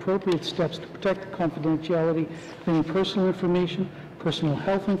take appropriate steps to protect the confidentiality of any personal information, personal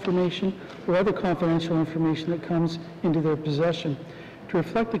health information, or other confidential information that comes into their possession. To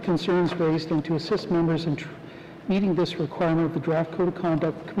reflect the concerns raised and to assist members in meeting this requirement of the draft Code of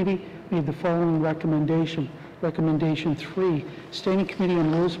Conduct, the committee made the following recommendation. Recommendation 3, Standing Committee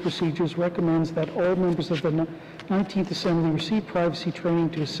on Rules and Procedures recommends that all members of the 19th Assembly receive privacy training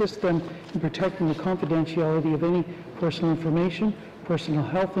to assist them in protecting the confidentiality of any personal information, personal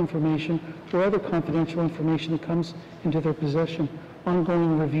health information, or other confidential information that comes into their possession.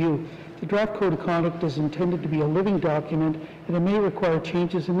 Ongoing review. The draft Code of Conduct is intended to be a living document, and it may require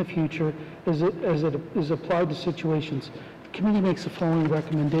changes in the future as it is applied to situations. The committee makes the following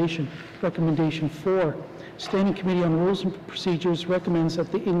recommendation. Recommendation 4. Standing Committee on Rules and Procedures recommends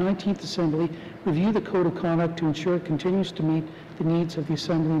that the 19th Assembly review the Code of Conduct to ensure it continues to meet the needs of the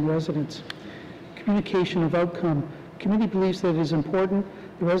Assembly and residents. Communication of outcome. The committee believes that it is important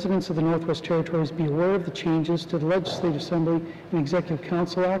the residents of the Northwest Territories be aware of the changes to the Legislative Assembly and Executive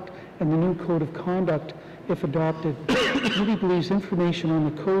Council Act and the new Code of Conduct if adopted. The committee believes information on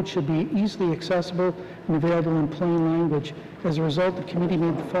the code should be easily accessible and available in plain language. As a result, the committee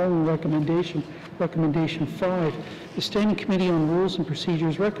made the following recommendation. Recommendation 5. The Standing Committee on Rules and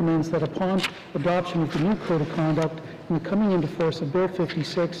Procedures recommends that upon adoption of the new Code of Conduct and the coming into force of Bill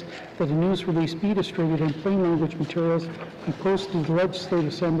 56, that a news release be distributed and plain language materials be posted to the Legislative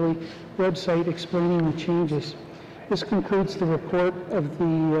Assembly website explaining the changes. This concludes the report of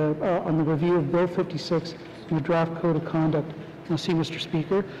on the review of Bill 56 and the draft Code of Conduct. Merci, Mr.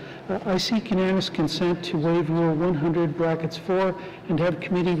 Speaker. I seek unanimous consent to waive Rule 100(4) and have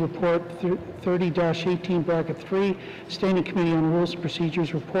Committee Report 30-18(3), Standing Committee on Rules and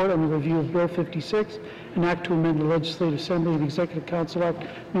Procedures report on the review of Bill 56, an act to amend the Legislative Assembly and Executive Council Act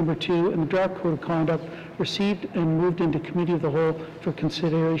No. 2, and the draft Code of Conduct received and moved into Committee of the Whole for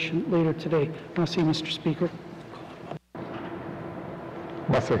consideration later today. Merci, Mr. Speaker.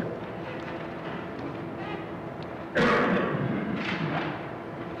 Merci.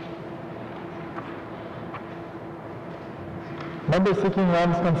 Members seeking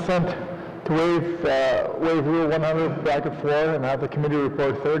unanimous consent to waive Rule 100, Bracket 4, and have the committee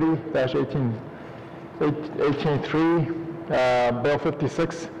report 30-18.3, Bill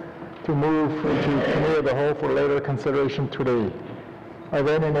 56, to move into committee of the whole for later consideration today. Are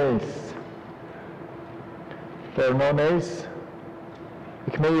there any nays? There are no nays.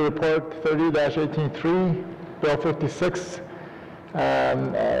 The committee report 30-18.3, Bill 56,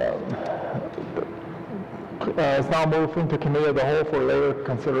 is now moved into committee of the whole for later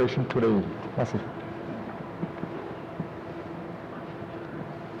consideration today. Merci.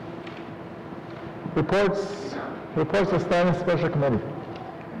 Reports of standing special committee.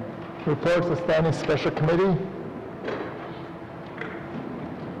 Reports of standing special committee.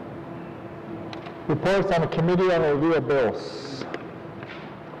 Reports on the committee on review of bills.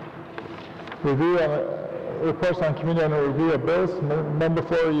 Reports on committee on review of bills. Member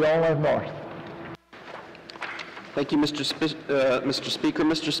for Yonge North. Thank you, Mr. Speaker.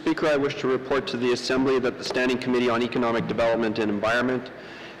 Mr. Speaker, I wish to report to the Assembly that the Standing Committee on Economic Development and Environment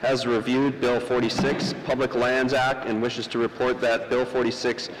has reviewed Bill 46, Public Lands Act, and wishes to report that Bill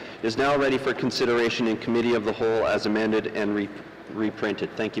 46 is now ready for consideration in Committee of the Whole as amended and reprinted.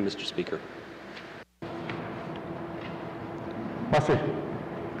 Thank you, Mr. Speaker. Merci.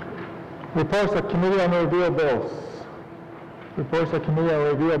 Reports of Committee on Review of Bills. Reports of Committee on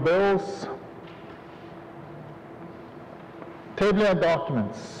Review of Bills. Tabling of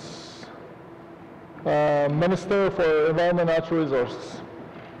documents. Minister for Environment and Natural Resources.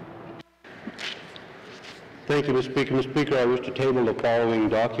 Thank you, Mr. Speaker. Mr. Speaker, I wish to table the following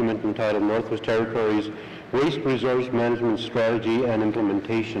document entitled Northwest Territories Waste Resource Management Strategy and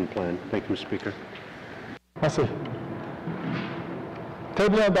Implementation Plan. Thank you, Mr. Speaker. Merci.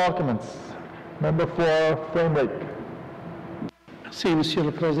 Tabling of documents. Member for Frame Rate. Merci, Monsieur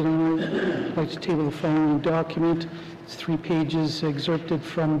le Président. I'd like to table the following document. It's 3 pages excerpted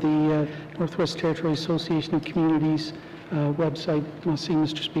from the Northwest Territory Association of Communities website. Merci,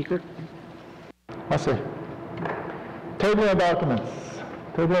 Mr. Speaker. Merci. Tabling of documents.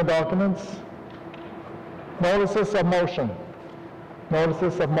 Tabling of documents. Notices of motion.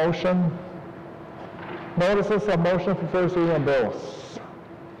 Notices of motion. Notices of motion for first reading of bills.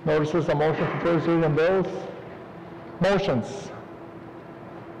 Notices of motion for first reading of bills. Motions.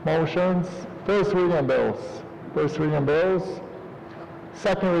 Motions. First reading of bills. First reading of bills.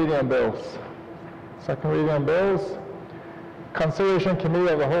 Second reading of bills. Second reading of bills. Consideration Committee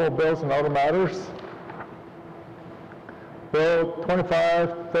of the Whole bills and other matters. Bill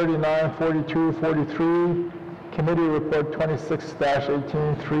 25, 39, 42, 43. Committee Report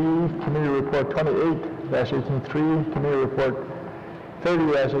 26-18.3. Committee Report 28-18.3. Committee Report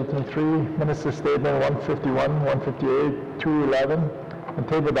 30-18.3. Minister Statement 151, 158, 211. And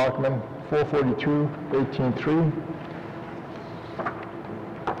table document 442-18.3.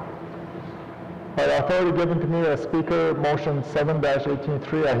 By the authority given to me as Speaker, motion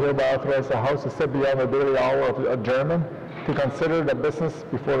 7-18.3, I hereby authorize the House to sit beyond the daily hour of adjournment to consider the business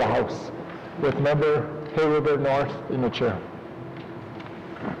before the House, with Member Hay River North in the chair.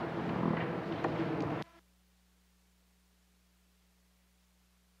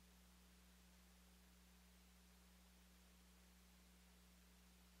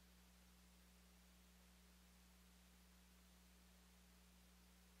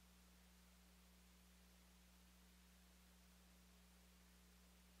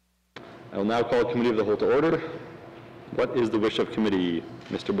 I will now call Committee of the Whole to order. What is the wish of committee?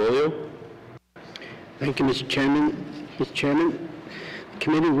 Mr. Bolio? Thank you, Mr. Chairman. Mr. Chairman, the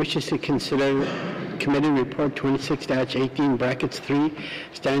committee wishes to consider Committee Report 26-18, brackets 3,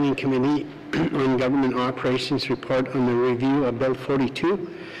 Standing Committee on Government Operations Report on the review of Bill 42,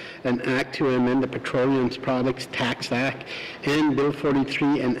 an act to amend the Petroleum Products Tax Act, and Bill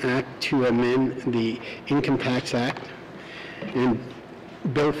 43, an act to amend the Income Tax Act, and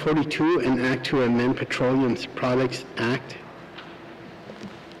Bill 42, an act to amend Petroleum Products Act.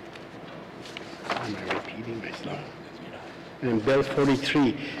 Am I repeating myself? And Bill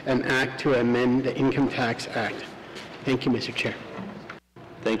 43, an act to amend the Income Tax Act. Thank you, Mr. Chair.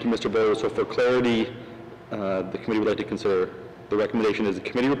 Thank you, Mr. Bolio. So for clarity, the committee would like to consider the recommendation is the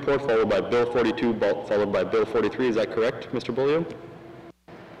committee report followed by Bill 42, followed by Bill 43. Is that correct, Mr. Bolio?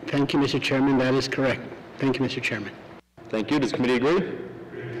 Thank you, Mr. Chairman. That is correct. Thank you, Mr. Chairman. Thank you. Does the committee agree?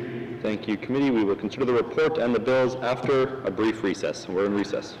 Thank you, committee. We will consider the report and the bills after a brief recess. We're in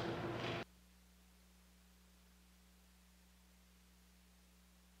recess.